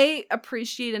 I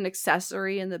appreciate an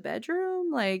accessory in the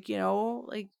bedroom, like,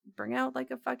 like bring out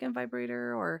like a fucking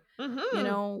vibrator or,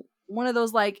 one of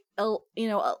those like,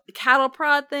 cattle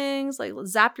prod things, like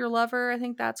zap your lover. I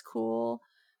think that's cool.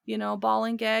 Ball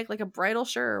and gag, like a bridal,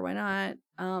 sure, why not?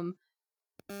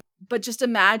 But just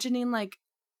imagining like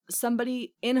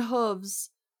somebody in hooves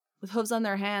with hooves on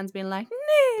their hands being like,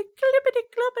 nee, clippity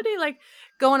cloppity, like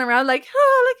going around like,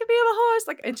 oh, look at me, I'm a horse.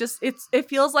 Like, it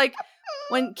feels like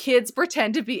when kids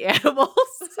pretend to be animals.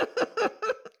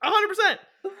 100%.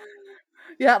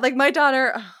 Yeah, like my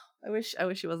daughter, I wish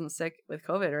she wasn't sick with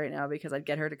COVID right now because I'd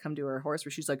get her to come do her horse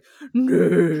where she's like,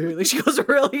 no, like she goes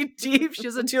really deep. She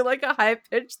doesn't do like a high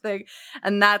pitched thing.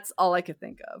 And that's all I could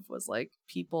think of was like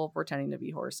people pretending to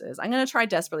be horses. I'm going to try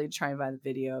desperately to try and find the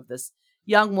video of this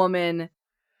young woman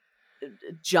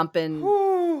jumping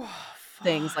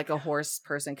things like a horse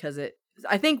person. Cause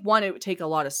I think one, it would take a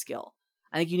lot of skill.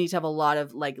 I think you need to have a lot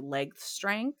of like leg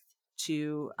strength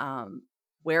to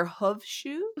wear hoof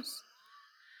shoes.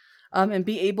 And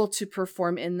be able to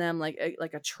perform in them like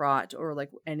a trot or like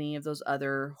any of those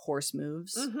other horse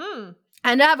moves. Mm-hmm.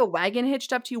 And to have a wagon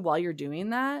hitched up to you while you're doing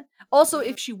that. Also,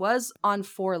 if she was on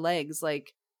 4 legs,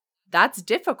 like that's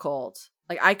difficult.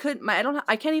 Like I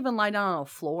can't even lie down on a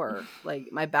floor. Like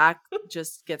my back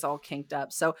just gets all kinked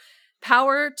up. So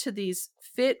power to these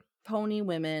fit pony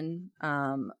women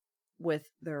with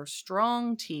their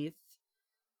strong teeth.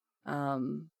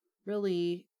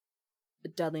 Really a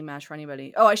deadly match for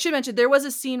anybody. Oh, I should mention there was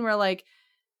a scene where like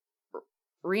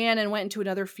Rhiannon went into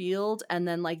another field and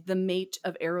then like the mate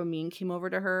of Aromine came over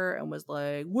to her and was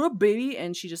like, "What up, baby?"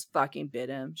 And she just fucking bit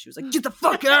him. She was like, "Get the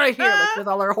fuck out of here!" Like with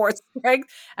all her horse strength.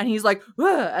 And he's like,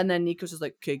 "Ugh." And then Nikos is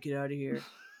like, "Okay, get out of here."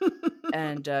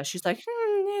 And she's like,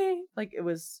 like it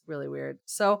was really weird.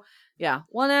 So yeah,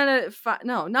 1 out of 5.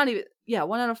 No, not even. Yeah,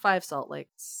 1 out of 5 Salt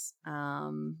Licks.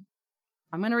 I'm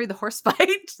gonna read the horse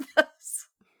fight. That's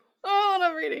what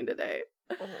I'm reading today.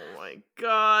 Oh my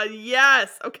god,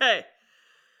 yes. Okay.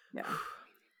 Yeah.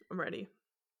 I'm ready.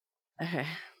 Okay.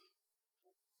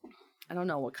 I don't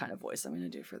know what kind of voice I'm going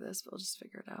to do for this, but we'll just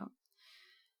figure it out.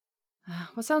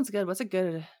 What sounds good? What's a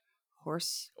good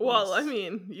horse? Well, I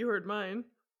mean, you heard mine.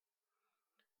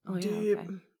 Oh, yeah,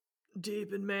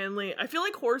 deep and manly. I feel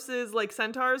like horses, like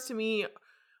centaurs, to me,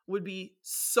 would be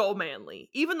so manly.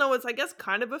 Even though it's, I guess,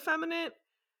 kind of effeminate,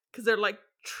 because they're like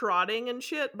trotting and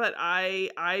shit, but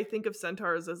I think of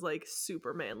centaurs as like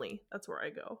super manly. That's where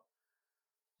I go.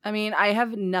 I mean, I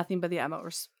have nothing but the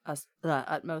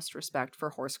utmost respect for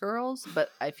horse girls, but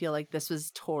I feel like this was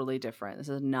totally different. This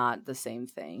is not the same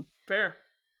thing. Fair.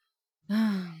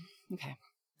 Okay,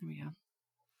 there we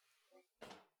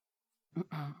go.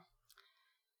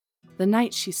 The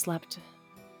night she slept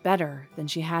better than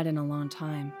she had in a long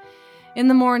time. In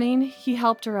the morning, he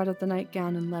helped her out of the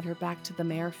nightgown and led her back to the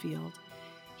mare field.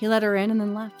 He let her in and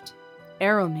then left.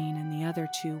 Aromine and the other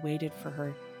 2 waited for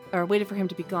him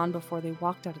to be gone before they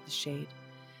walked out of the shade.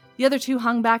 The other 2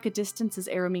 hung back a distance as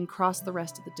Aromine crossed the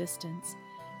rest of the distance.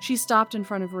 She stopped in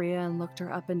front of Rhea and looked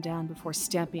her up and down before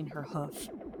stamping her hoof.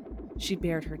 She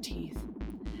bared her teeth.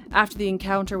 After the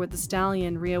encounter with the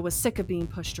stallion, Rhea was sick of being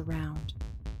pushed around.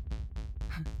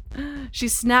 She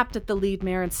snapped at the lead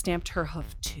mare and stamped her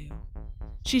hoof too.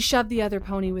 She shoved the other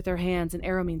pony with her hands and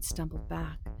Aromine stumbled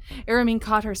back. Aromine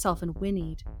caught herself and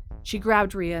whinnied. She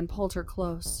grabbed Rhea and pulled her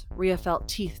close. Rhea felt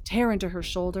teeth tear into her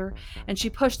shoulder, and she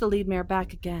pushed the lead mare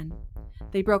back again.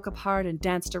 They broke apart and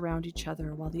danced around each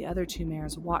other while the other 2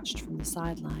 mares watched from the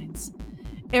sidelines.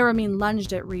 Aromine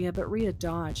lunged at Rhea, but Rhea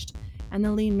dodged, and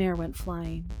the lead mare went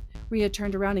flying. Rhea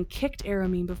turned around and kicked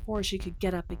Aromine before she could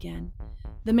get up again.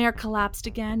 The mare collapsed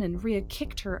again, and Rhea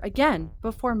kicked her again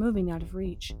before moving out of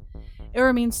reach.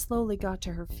 Aromine slowly got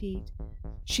to her feet.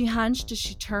 She hunched as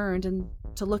she turned and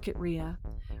to look at Rhea.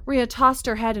 Rhea tossed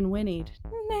her head and whinnied.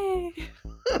 Nay.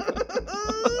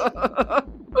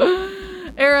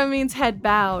 Aromine's head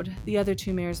bowed. The other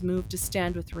 2 mares moved to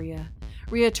stand with Rhea.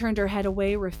 Rhea turned her head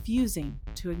away, refusing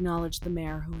to acknowledge the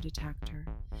mare who had attacked her.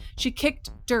 She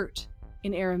kicked dirt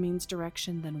in Aromine's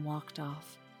direction, then walked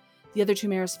off. The other 2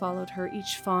 mares followed her,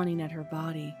 each fawning at her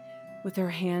body, with her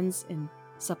hands in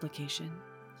supplication.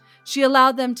 She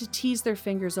allowed them to tease their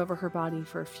fingers over her body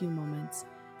for a few moments.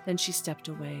 Then she stepped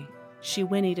away. She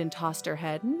whinnied and tossed her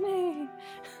head. Nay.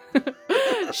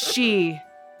 She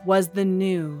was the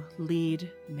new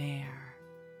lead mare.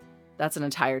 That's an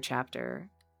entire chapter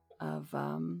of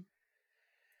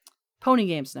Pony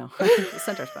Games now. The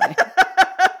Centaur's Pony.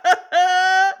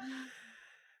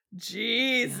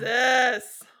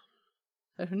 Jesus.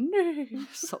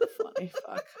 So funny.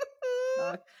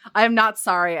 Fuck. I am not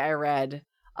sorry I read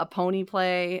a pony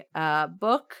play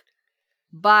book,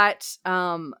 but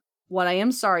what I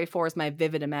am sorry for is my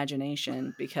vivid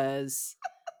imagination, because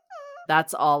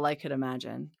that's all I could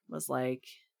imagine was like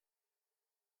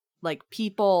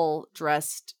people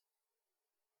dressed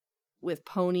with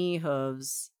pony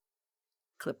hooves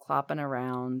clip-clopping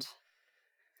around.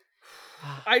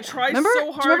 I try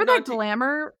so hard. Do you remember not that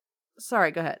glamour?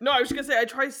 Sorry, go ahead. No, I was just gonna say I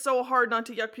try so hard not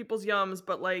to yuck people's yums,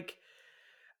 but like,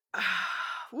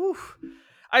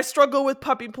 I struggle with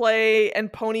puppy play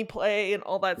and pony play and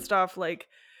all that stuff. Like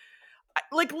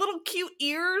little cute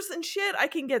ears and shit. I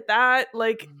can get that.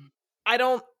 Like, I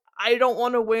I don't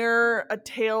want to wear a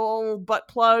tail butt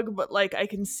plug, but like I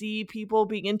can see people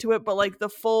being into it. But like the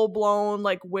full blown,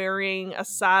 like wearing a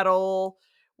saddle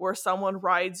where someone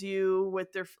rides you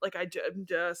with their like, I'm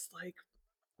just like,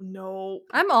 no.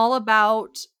 I'm all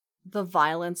about the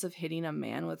violence of hitting a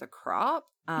man with a crop.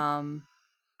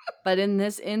 But in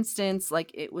this instance, like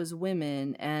it was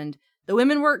women, and the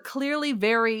women were clearly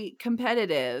very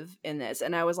competitive in this,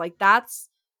 and I was like, that's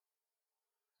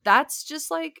just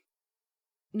like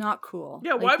not cool.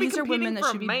 Yeah, like, why are we these are women competing that for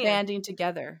a should be man? banding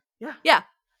together. Yeah. Yeah,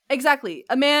 exactly.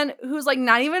 A man who's like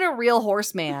not even a real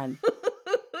horseman.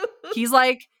 He's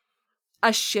like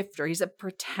a shifter. He's a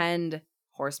pretend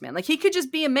horseman. Like he could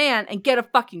just be a man and get a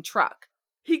fucking truck.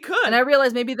 He could. And I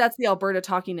realize maybe that's the Alberta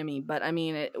talking to me, but I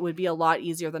mean, it would be a lot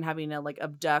easier than having to like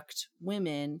abduct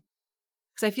women.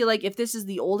 Because I feel like if this is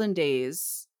the olden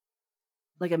days,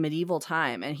 like a medieval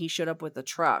time, and he showed up with a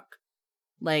truck,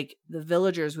 like the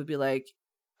villagers would be like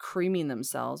creaming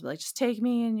themselves, be like, just take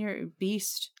me and your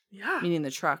beast. Yeah. Meaning the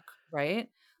truck, right?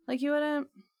 Like you wouldn't,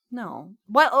 no.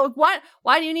 Why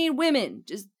do you need women?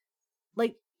 Just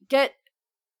like get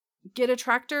a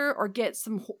tractor or get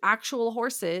some actual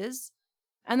horses.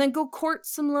 And then go court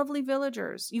some lovely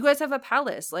villagers. You guys have a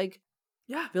palace. Like,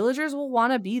 yeah, villagers will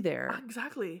want to be there.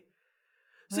 Exactly.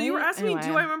 So right? You were asking anyway. me,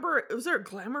 do I remember, was there a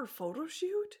glamour photo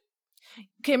shoot?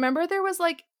 Okay, remember there was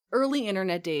like early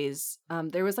internet days.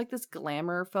 There was like this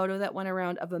glamour photo that went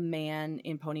around of a man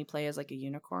in pony play as like a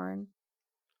unicorn.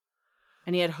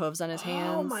 And he had hooves on his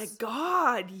hands. Oh my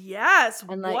God, yes.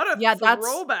 And like, what a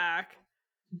throwback.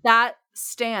 That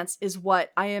stance is what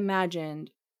I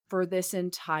imagined for this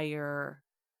entire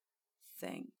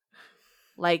thing.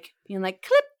 Like being like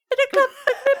clip,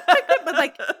 but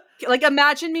like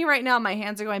imagine me right now. My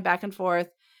hands are going back and forth.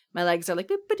 My legs are like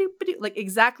like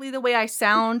exactly the way I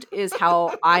sound is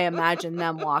how I imagine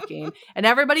them walking. And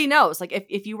everybody knows, like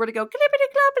if you were to go clippity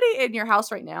cloppity in your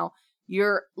house right now,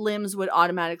 your limbs would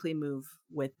automatically move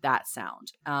with that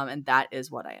sound. And that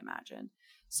is what I imagine.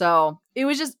 So it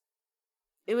was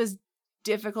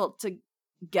difficult to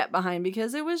get behind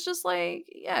because it was just like,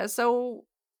 yeah, so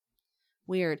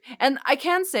weird. And I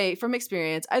can say from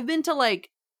experience, I've been to like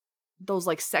those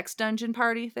like sex dungeon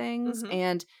party things,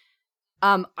 and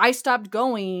I stopped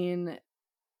going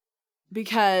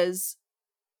because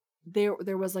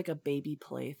there was like a baby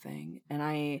play thing, and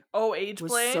I age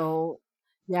was play. So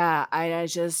yeah, I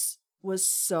just was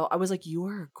so I was like, you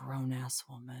are a grown ass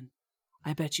woman.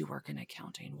 I bet you work in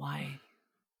accounting. Why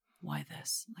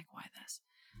this? Like, why this?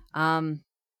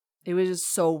 It was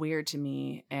just so weird to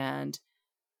me, and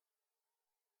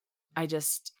I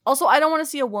don't want to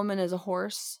see a woman as a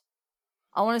horse.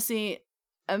 I want to see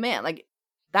a man. Like,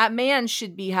 that man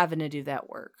should be having to do that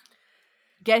work.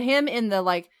 Get him in the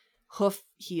like hoof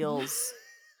heels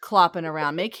clopping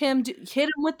around. Make him hit him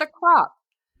with the crop.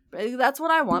 That's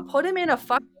what I want. Put him in a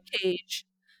fucking cage.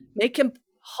 Make him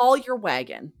haul your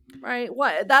wagon. Right?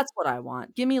 What? That's what I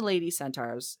want. Give me lady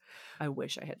centaurs. I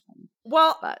wish I had one.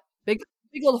 Well, but big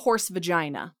old horse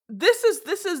vagina. This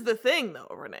is the thing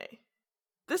though, Renee.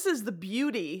 This is the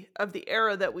beauty of the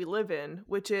era that we live in,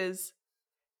 which is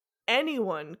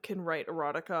anyone can write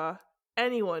erotica.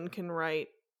 Anyone can write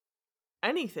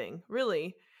anything,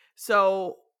 really.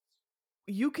 So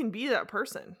you can be that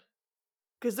person.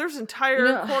 Because there's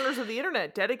entire corners of the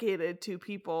internet dedicated to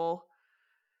people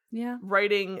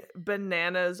writing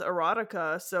bananas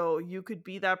erotica, so you could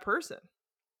be that person.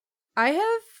 I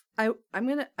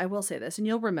will say this, and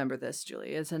you'll remember this,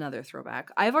 Julie, it's another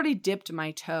throwback. I've already dipped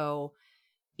my toe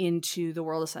into the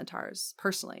world of centaurs,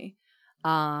 personally.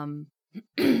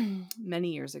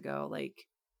 Many years ago, like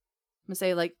I'm gonna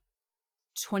say like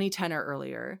 2010 or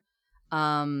earlier.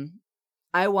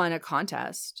 I won a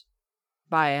contest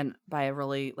by a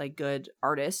really like good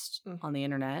artist on the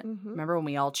internet. Remember when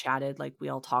we all chatted, like we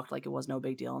all talked like it was no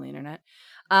big deal on the internet.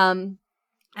 And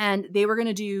they were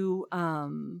gonna do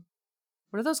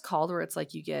what are those called where it's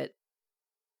like you get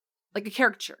like a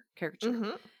caricature.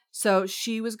 So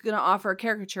she was gonna offer a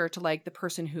caricature to like the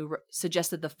person who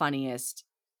suggested the funniest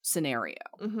scenario.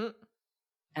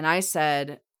 And I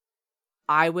said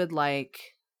I would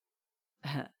like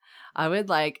a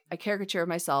caricature of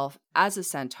myself as a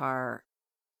centaur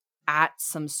at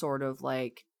some sort of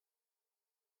like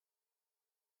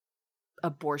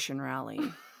abortion rally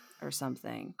or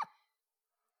something.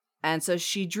 And so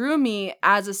she drew me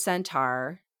as a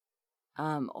centaur,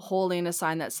 holding a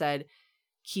sign that said,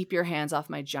 "Keep your hands off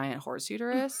my giant horse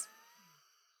uterus."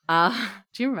 Do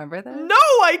you remember that? No,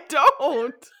 I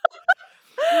don't.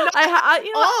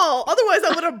 Otherwise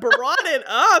I would have brought it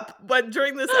up, but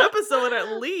during this episode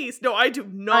at least. No, I do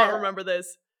not remember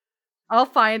this. I'll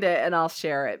find it and I'll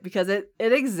share it because it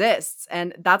exists,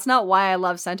 and that's not why I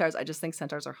love centaurs. I just think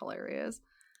centaurs are hilarious.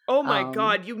 Oh my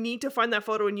god, you need to find that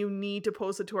photo and you need to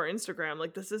post it to our Instagram.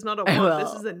 Like, this is not a want,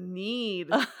 this is a need.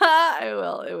 I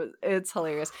will. It's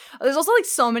hilarious. There's also like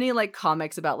so many like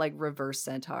comics about like reverse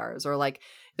centaurs, or like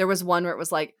there was one where it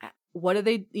was like, what do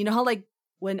they, you know how like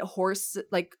when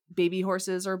baby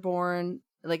horses are born,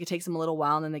 like it takes them a little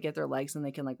while and then they get their legs and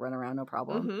they can like run around no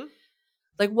problem. Mm-hmm.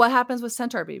 Like what happens with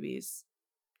centaur babies?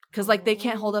 Because like they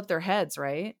can't hold up their heads,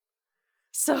 right?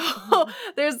 So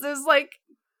there's this like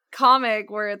comic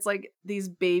where it's like these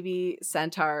baby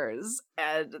centaurs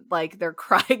and like they're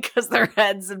crying because their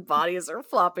heads and bodies are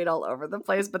flopping all over the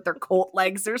place, but their colt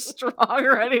legs are strong,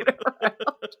 ready to run.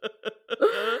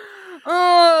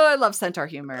 Oh, I love centaur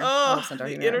humor.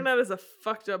 The internet is a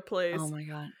fucked up place. Oh my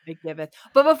god, I give it.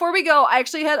 But before we go, I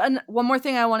actually had one more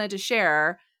thing I wanted to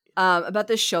share about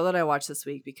this show that I watched this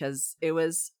week because it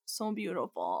was so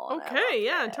beautiful. Okay,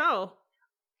 yeah, tell.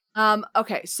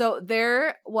 Okay, so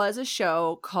there was a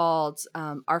show called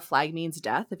Our Flag Means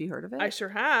Death. Have you heard of it? I sure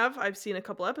have. I've seen a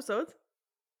couple episodes.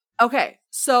 Okay,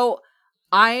 so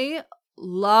I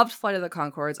loved Flight of the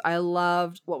Conchords. I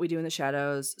loved What We Do in the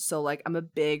Shadows. So like I'm a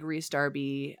big Rhys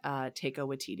Darby, Taika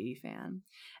Waititi fan.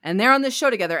 And they're on this show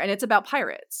together and it's about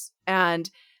pirates. And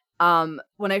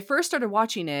when I first started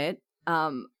watching it,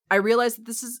 I realized that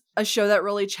this is a show that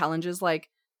really challenges like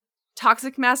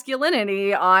toxic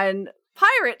masculinity on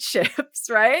pirate ships,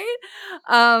 right?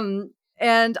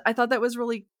 And I thought that was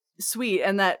really sweet.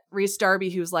 And that Rhys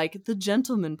Darby, who's like the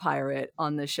gentleman pirate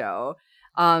on the show,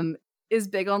 is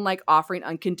big on like offering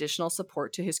unconditional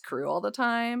support to his crew all the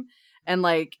time. And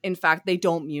like, in fact, they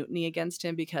don't mutiny against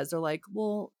him because they're like,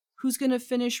 well, who's going to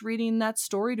finish reading that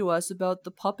story to us about the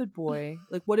puppet boy?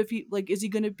 Like, what if he, like, is he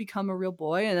going to become a real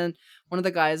boy? And then one of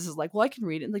the guys is like, well, I can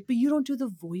read it. And like, but you don't do the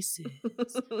voices.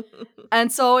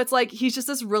 And so it's like, he's just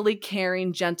this really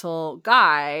caring, gentle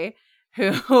guy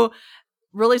who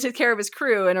really takes care of his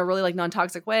crew in a really like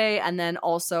non-toxic way. And then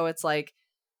also it's like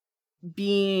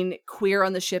being queer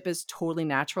on the ship is totally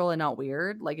natural and not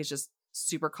weird. Like it's just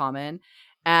super common.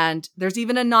 And there's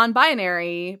even a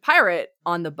non-binary pirate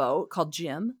on the boat called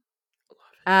Jim.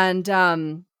 And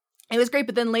it was great.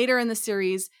 But then later in the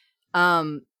series,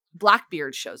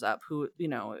 Blackbeard shows up, who, you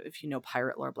know, if you know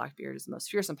pirate lore, Blackbeard is the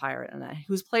most fearsome pirate, and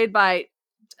who's played by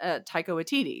Taika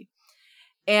Waititi.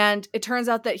 And it turns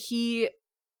out that he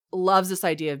loves this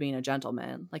idea of being a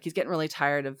gentleman. Like he's getting really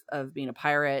tired of being a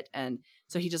pirate. And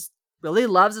so he just really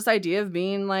loves this idea of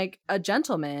being like a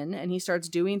gentleman. And he starts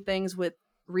doing things with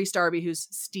Rhys Darby, who's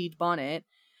Stede Bonnet.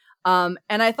 And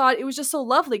I thought it was just so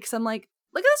lovely because I'm like,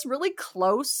 look at this really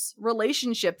close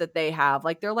relationship that they have.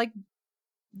 Like they're like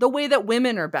the way that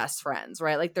women are best friends,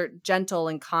 right? Like they're gentle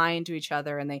and kind to each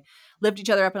other and they lift each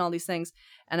other up and all these things.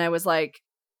 And I was like,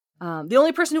 the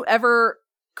only person who ever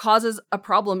causes a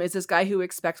problem is this guy who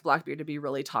expects Blackbeard to be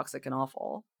really toxic and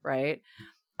awful, right?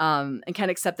 And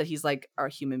can't accept that he's like a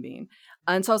human being.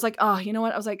 And so I was like, oh, you know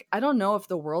what? I was like, I don't know if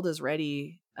the world is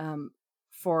ready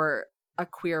for a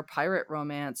queer pirate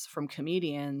romance from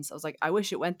comedians. I was like, I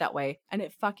wish it went that way. And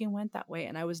it fucking went that way.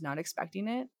 And I was not expecting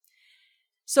it.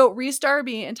 So Rhys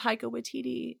Darby and Taika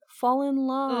Waititi fall in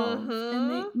love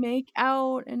and they make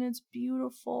out and it's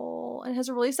beautiful. And it has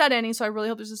a really sad ending. So I really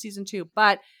hope there's a season 2.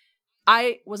 But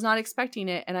I was not expecting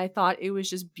it. And I thought it was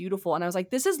just beautiful. And I was like,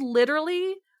 this is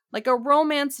literally like a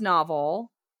romance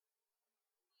novel,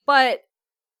 but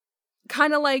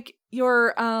kind of like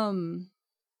your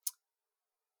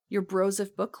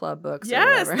Brosif book club books.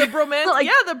 Yes, the bromance. Like,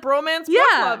 the bromance book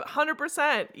club.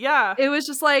 100%. Yeah. It was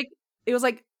just like, it was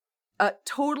like a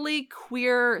totally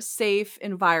queer, safe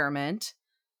environment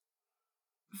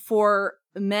for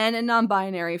men and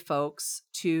non-binary folks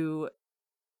to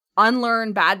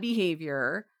unlearn bad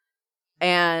behavior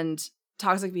and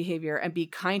toxic behavior and be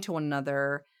kind to one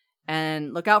another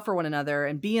and look out for one another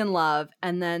and be in love.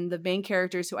 And then the main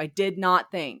characters who I did not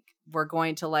think were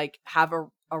going to like have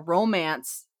a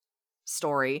romance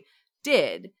story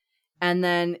did. And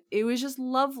then it was just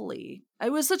lovely.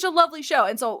 It was such a lovely show.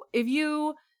 And so if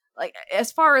you like,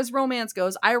 as far as romance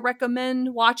goes, I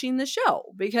recommend watching the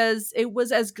show because it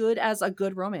was as good as a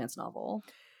good romance novel.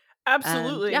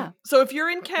 Absolutely. So if you're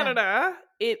in Canada,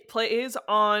 it plays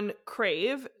on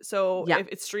Crave. So if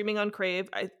it's streaming on Crave,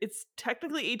 it's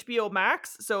technically HBO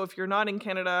Max. So if you're not in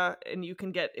Canada and you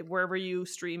can get it wherever you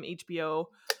stream HBO,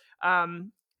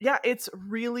 it's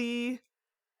really,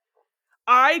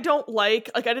 I don't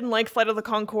like I didn't like Flight of the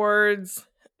Conchords.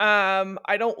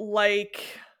 I don't like,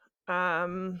 I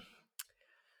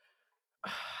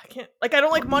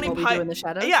don't like Monty Python. In the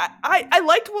Shadows? Yeah, I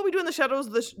liked What We Do in the Shadows,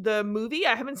 the movie.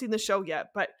 I haven't seen the show yet,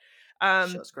 but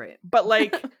Show's great. But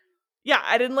like, yeah,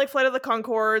 I didn't like Flight of the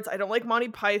Conchords. I don't like Monty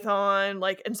Python.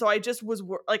 Like, and so I just was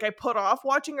like, I put off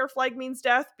watching Our Flag Means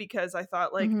Death because I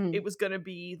thought like it was going to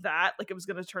be that, like it was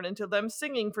going to turn into them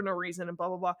singing for no reason and blah,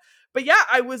 blah, blah. But yeah,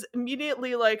 I was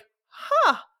immediately like,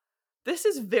 this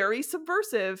is very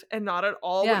subversive and not at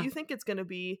all what you think it's going to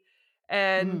be.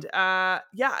 And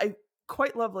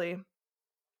quite lovely.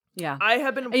 Yeah. I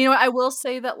have been. And you know what? I will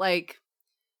say that like,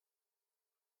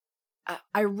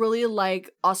 I really like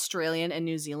Australian and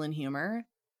New Zealand humor.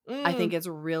 I think it's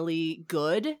really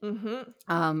good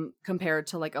compared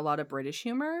to like a lot of British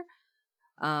humor.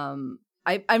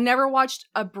 I've never watched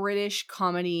a British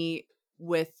comedy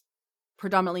with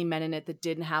predominantly men in it that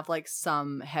didn't have like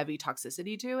some heavy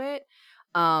toxicity to it.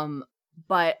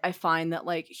 But I find that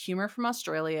like humor from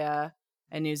Australia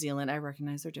and New Zealand, I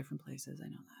recognize they're different places. I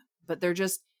know that, but they're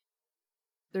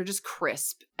just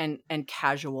crisp and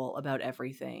casual about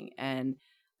everything. And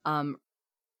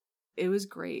it was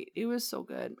great. It was so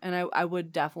good. And I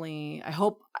would definitely, I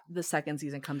hope the second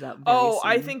season comes out very soon.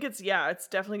 I think it's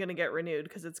definitely going to get renewed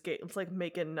because it's like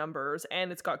making numbers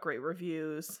and it's got great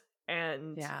reviews.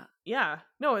 And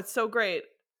no, it's so great.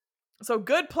 So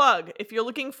good plug if you're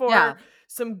looking for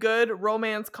some good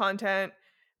romance content,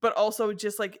 but also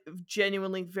just like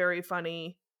genuinely very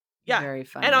funny. Yeah. Very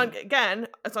funny. And again,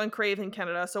 it's on Crave in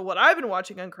Canada. So what I've been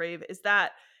watching on Crave is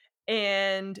that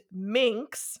and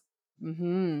Minx.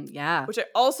 Yeah. Which I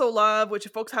also love, which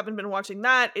if folks haven't been watching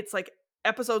that, it's like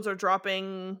episodes are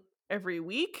dropping every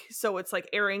week. So it's like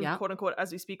airing quote unquote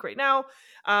as we speak right now.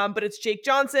 But it's Jake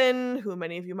Johnson, who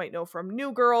many of you might know from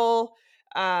New Girl.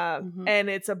 And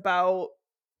it's about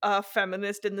a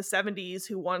feminist in the 70s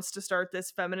who wants to start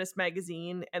this feminist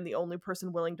magazine. And the only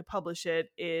person willing to publish it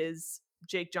is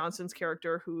Jake Johnson's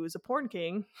character, who's a porn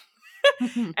king.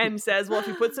 And says, well, if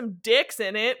you put some dicks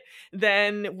in it,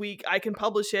 then I can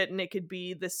publish it and it could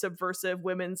be this subversive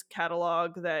women's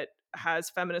catalog that has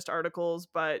feminist articles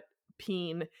but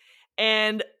peen.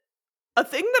 And a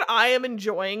thing that I am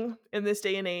enjoying in this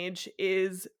day and age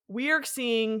is we are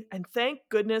seeing, and thank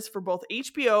goodness for both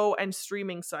HBO and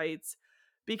streaming sites,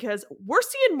 because we're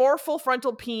seeing more full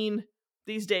frontal peen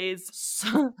these days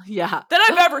than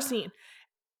I've ever seen.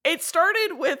 It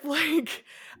started with like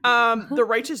the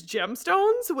Righteous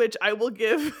Gemstones, which I will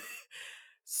give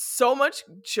so much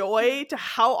joy to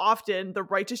how often the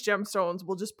Righteous Gemstones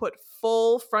will just put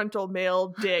full frontal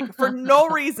male dick for no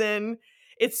reason.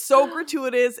 It's so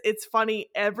gratuitous. It's funny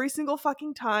every single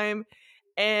fucking time.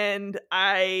 And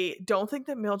I don't think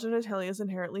that male genitalia is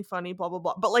inherently funny, blah, blah,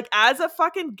 blah. But like as a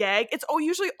fucking gag, it's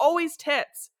usually always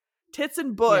tits. Tits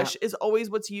and bush is always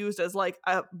what's used as like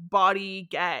a body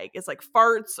gag. It's like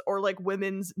farts or like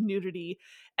women's nudity.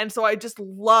 And so I just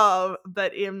love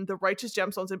that in the Righteous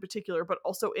Gemstones in particular, but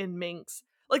also in Minx,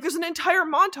 like there's an entire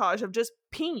montage of just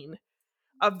peen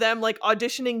of them like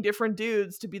auditioning different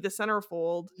dudes to be the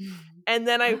centerfold. And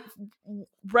then I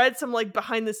read some like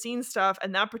behind the scenes stuff,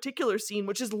 and that particular scene,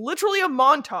 which is literally a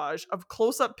montage of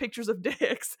close-up pictures of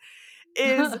dicks,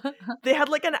 is they had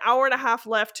like an hour and a half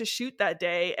left to shoot that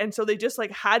day, and so they just like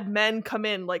had men come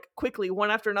in like quickly one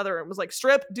after another and was like,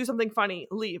 strip, do something funny,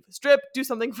 leave, strip, do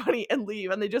something funny, and leave.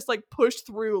 And they just like pushed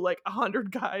through like 100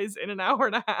 guys in an hour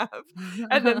and a half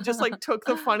and then just like took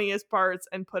the funniest parts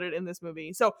and put it in this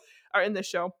movie, or in this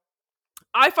show.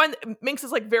 I find Minx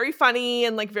is like very funny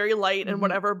and like very light and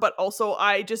whatever, but also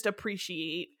I just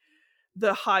appreciate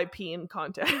the high peen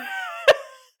content.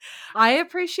 I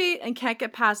appreciate and can't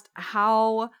get past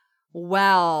how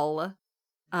well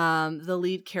the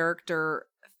lead character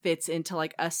fits into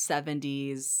like a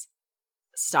 70s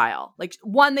style. Like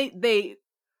one,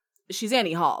 she's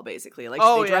Annie Hall basically. Like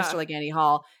they dressed her like Annie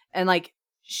Hall, and like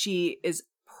she is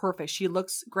perfect. She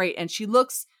looks great, and she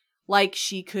looks like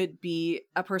she could be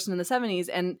a person in the 70s.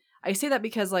 And I say that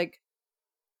because like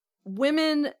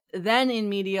women then in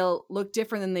media look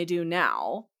different than they do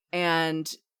now,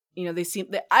 and you know,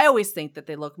 I always think that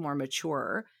they look more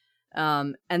mature.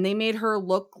 And they made her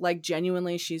look like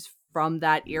genuinely she's from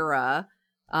that era.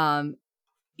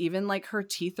 Even like her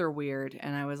teeth are weird.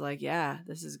 And I was like, yeah,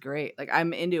 this is great. Like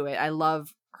I'm into it. I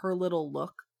love her little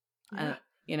look.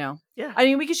 You know? Yeah. I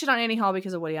mean, we could shit on Annie Hall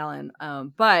because of Woody Allen.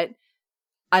 But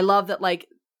I love that like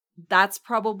that's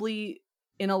probably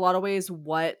in a lot of ways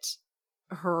what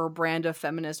her brand of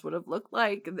feminist would have looked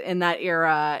like in that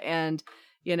era. And,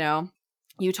 you know,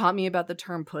 you taught me about the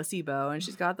term pussy bow, and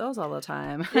she's got those all the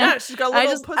time. Yeah, she's got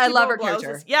little pussy bow. I love her blouses.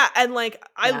 character. Yeah, and like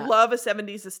I love a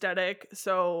 70s aesthetic,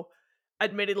 so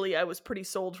admittedly I was pretty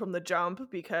sold from the jump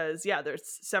because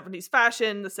there's 70s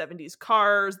fashion, the 70s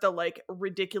cars, the like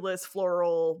ridiculous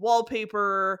floral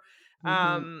wallpaper,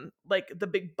 like the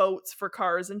big boats for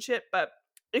cars and shit. But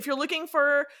if you're looking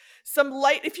for some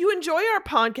light, if you enjoy our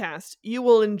podcast, you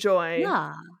will enjoy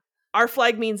Our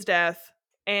Flag Means Death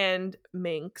and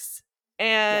Minx.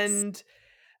 And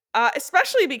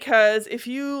especially because if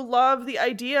you love the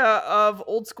idea of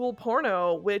old school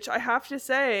porno, which I have to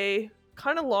say,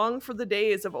 kind of long for the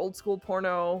days of old school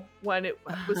porno when it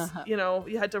was, you know,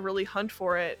 you had to really hunt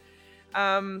for it.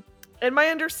 And my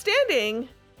understanding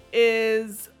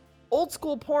is old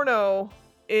school porno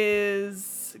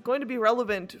is going to be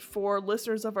relevant for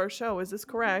listeners of our show. Is this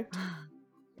correct?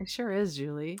 It sure is,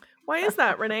 Julie. Why is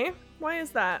that, Renee? Why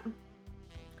is that?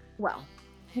 Well,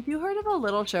 have you heard of a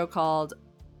little show called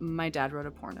My Dad Wrote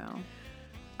a Porno?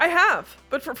 I have,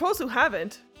 but for folks who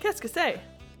haven't, qu'est-ce que c'est?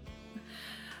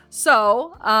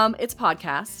 So, it's a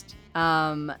podcast.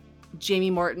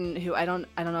 Jamie Morton, who I don't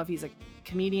know if he's a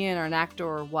comedian or an actor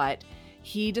or what,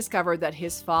 he discovered that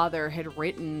his father had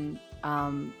written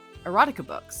erotica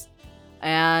books,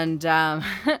 and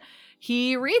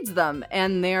he reads them,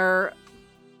 and they're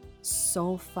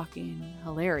so fucking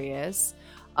hilarious.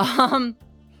 And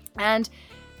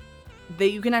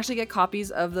you can actually get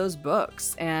copies of those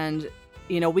books, and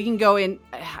you know, we can go in.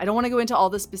 I don't want to go into all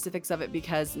the specifics of it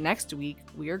because next week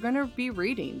we are going to be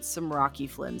reading some Rocky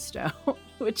Flintstone,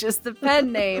 which is the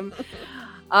pen name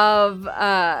of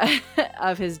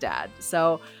his dad.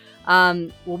 So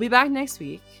we'll be back next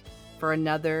week for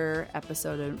another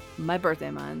episode of my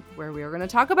birthday month, where we are going to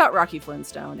talk about Rocky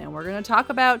Flintstone, and we're going to talk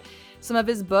about some of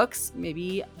his books,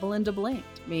 maybe Belinda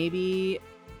Blinked, maybe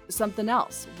something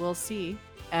else. We'll see.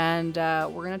 And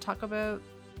we're going to talk about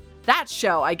that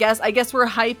show. I guess we're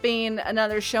hyping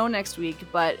another show next week,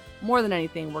 but more than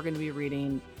anything, we're going to be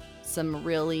reading some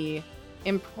really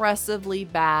impressively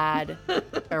bad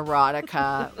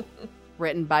erotica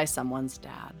written by someone's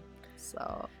dad.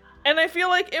 So, and I feel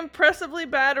like impressively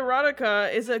bad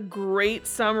erotica is a great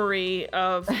summary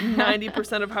of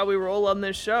 90% of how we roll on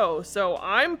this show. So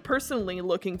I'm personally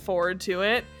looking forward to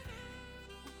it.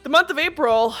 The month of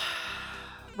April,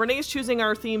 Renee's choosing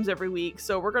our themes every week,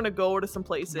 so we're going to go to some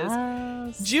places.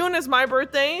 Yes. June is my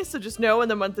birthday, so just know in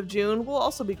the month of June, we'll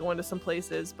also be going to some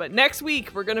places. But next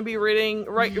week, we're going to be reading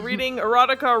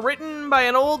erotica written by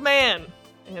an old man.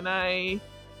 And I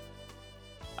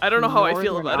don't know how I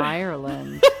feel about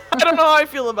Ireland. it. I don't know how I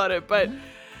feel about it, but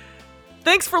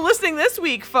thanks for listening this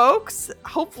week, folks.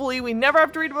 Hopefully we never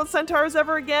have to read about centaurs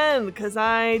ever again, because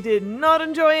I did not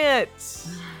enjoy it.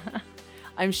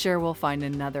 I'm sure we'll find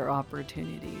another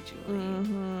opportunity,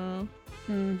 Julie.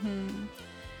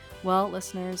 Well,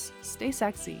 listeners, stay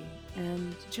sexy.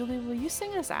 And Julie, will you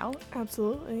sing us out?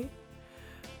 Absolutely.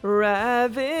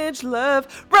 Ravage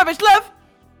love. Ravage love!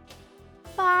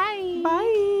 Bye.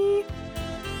 Bye.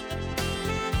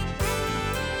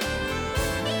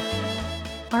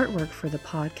 Artwork for the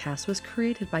podcast was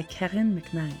created by Karen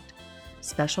McKnight.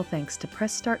 Special thanks to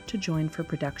Press Start to Join for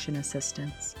production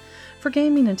assistance. For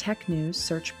gaming and tech news,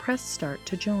 search Press Start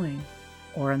to Join,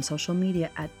 or on social media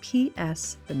at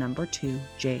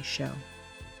PS2J Show.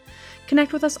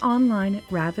 Connect with us online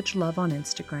at Ravage Love on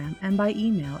Instagram and by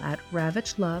email at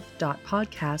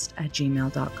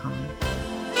ravagelove.podcast@gmail.com.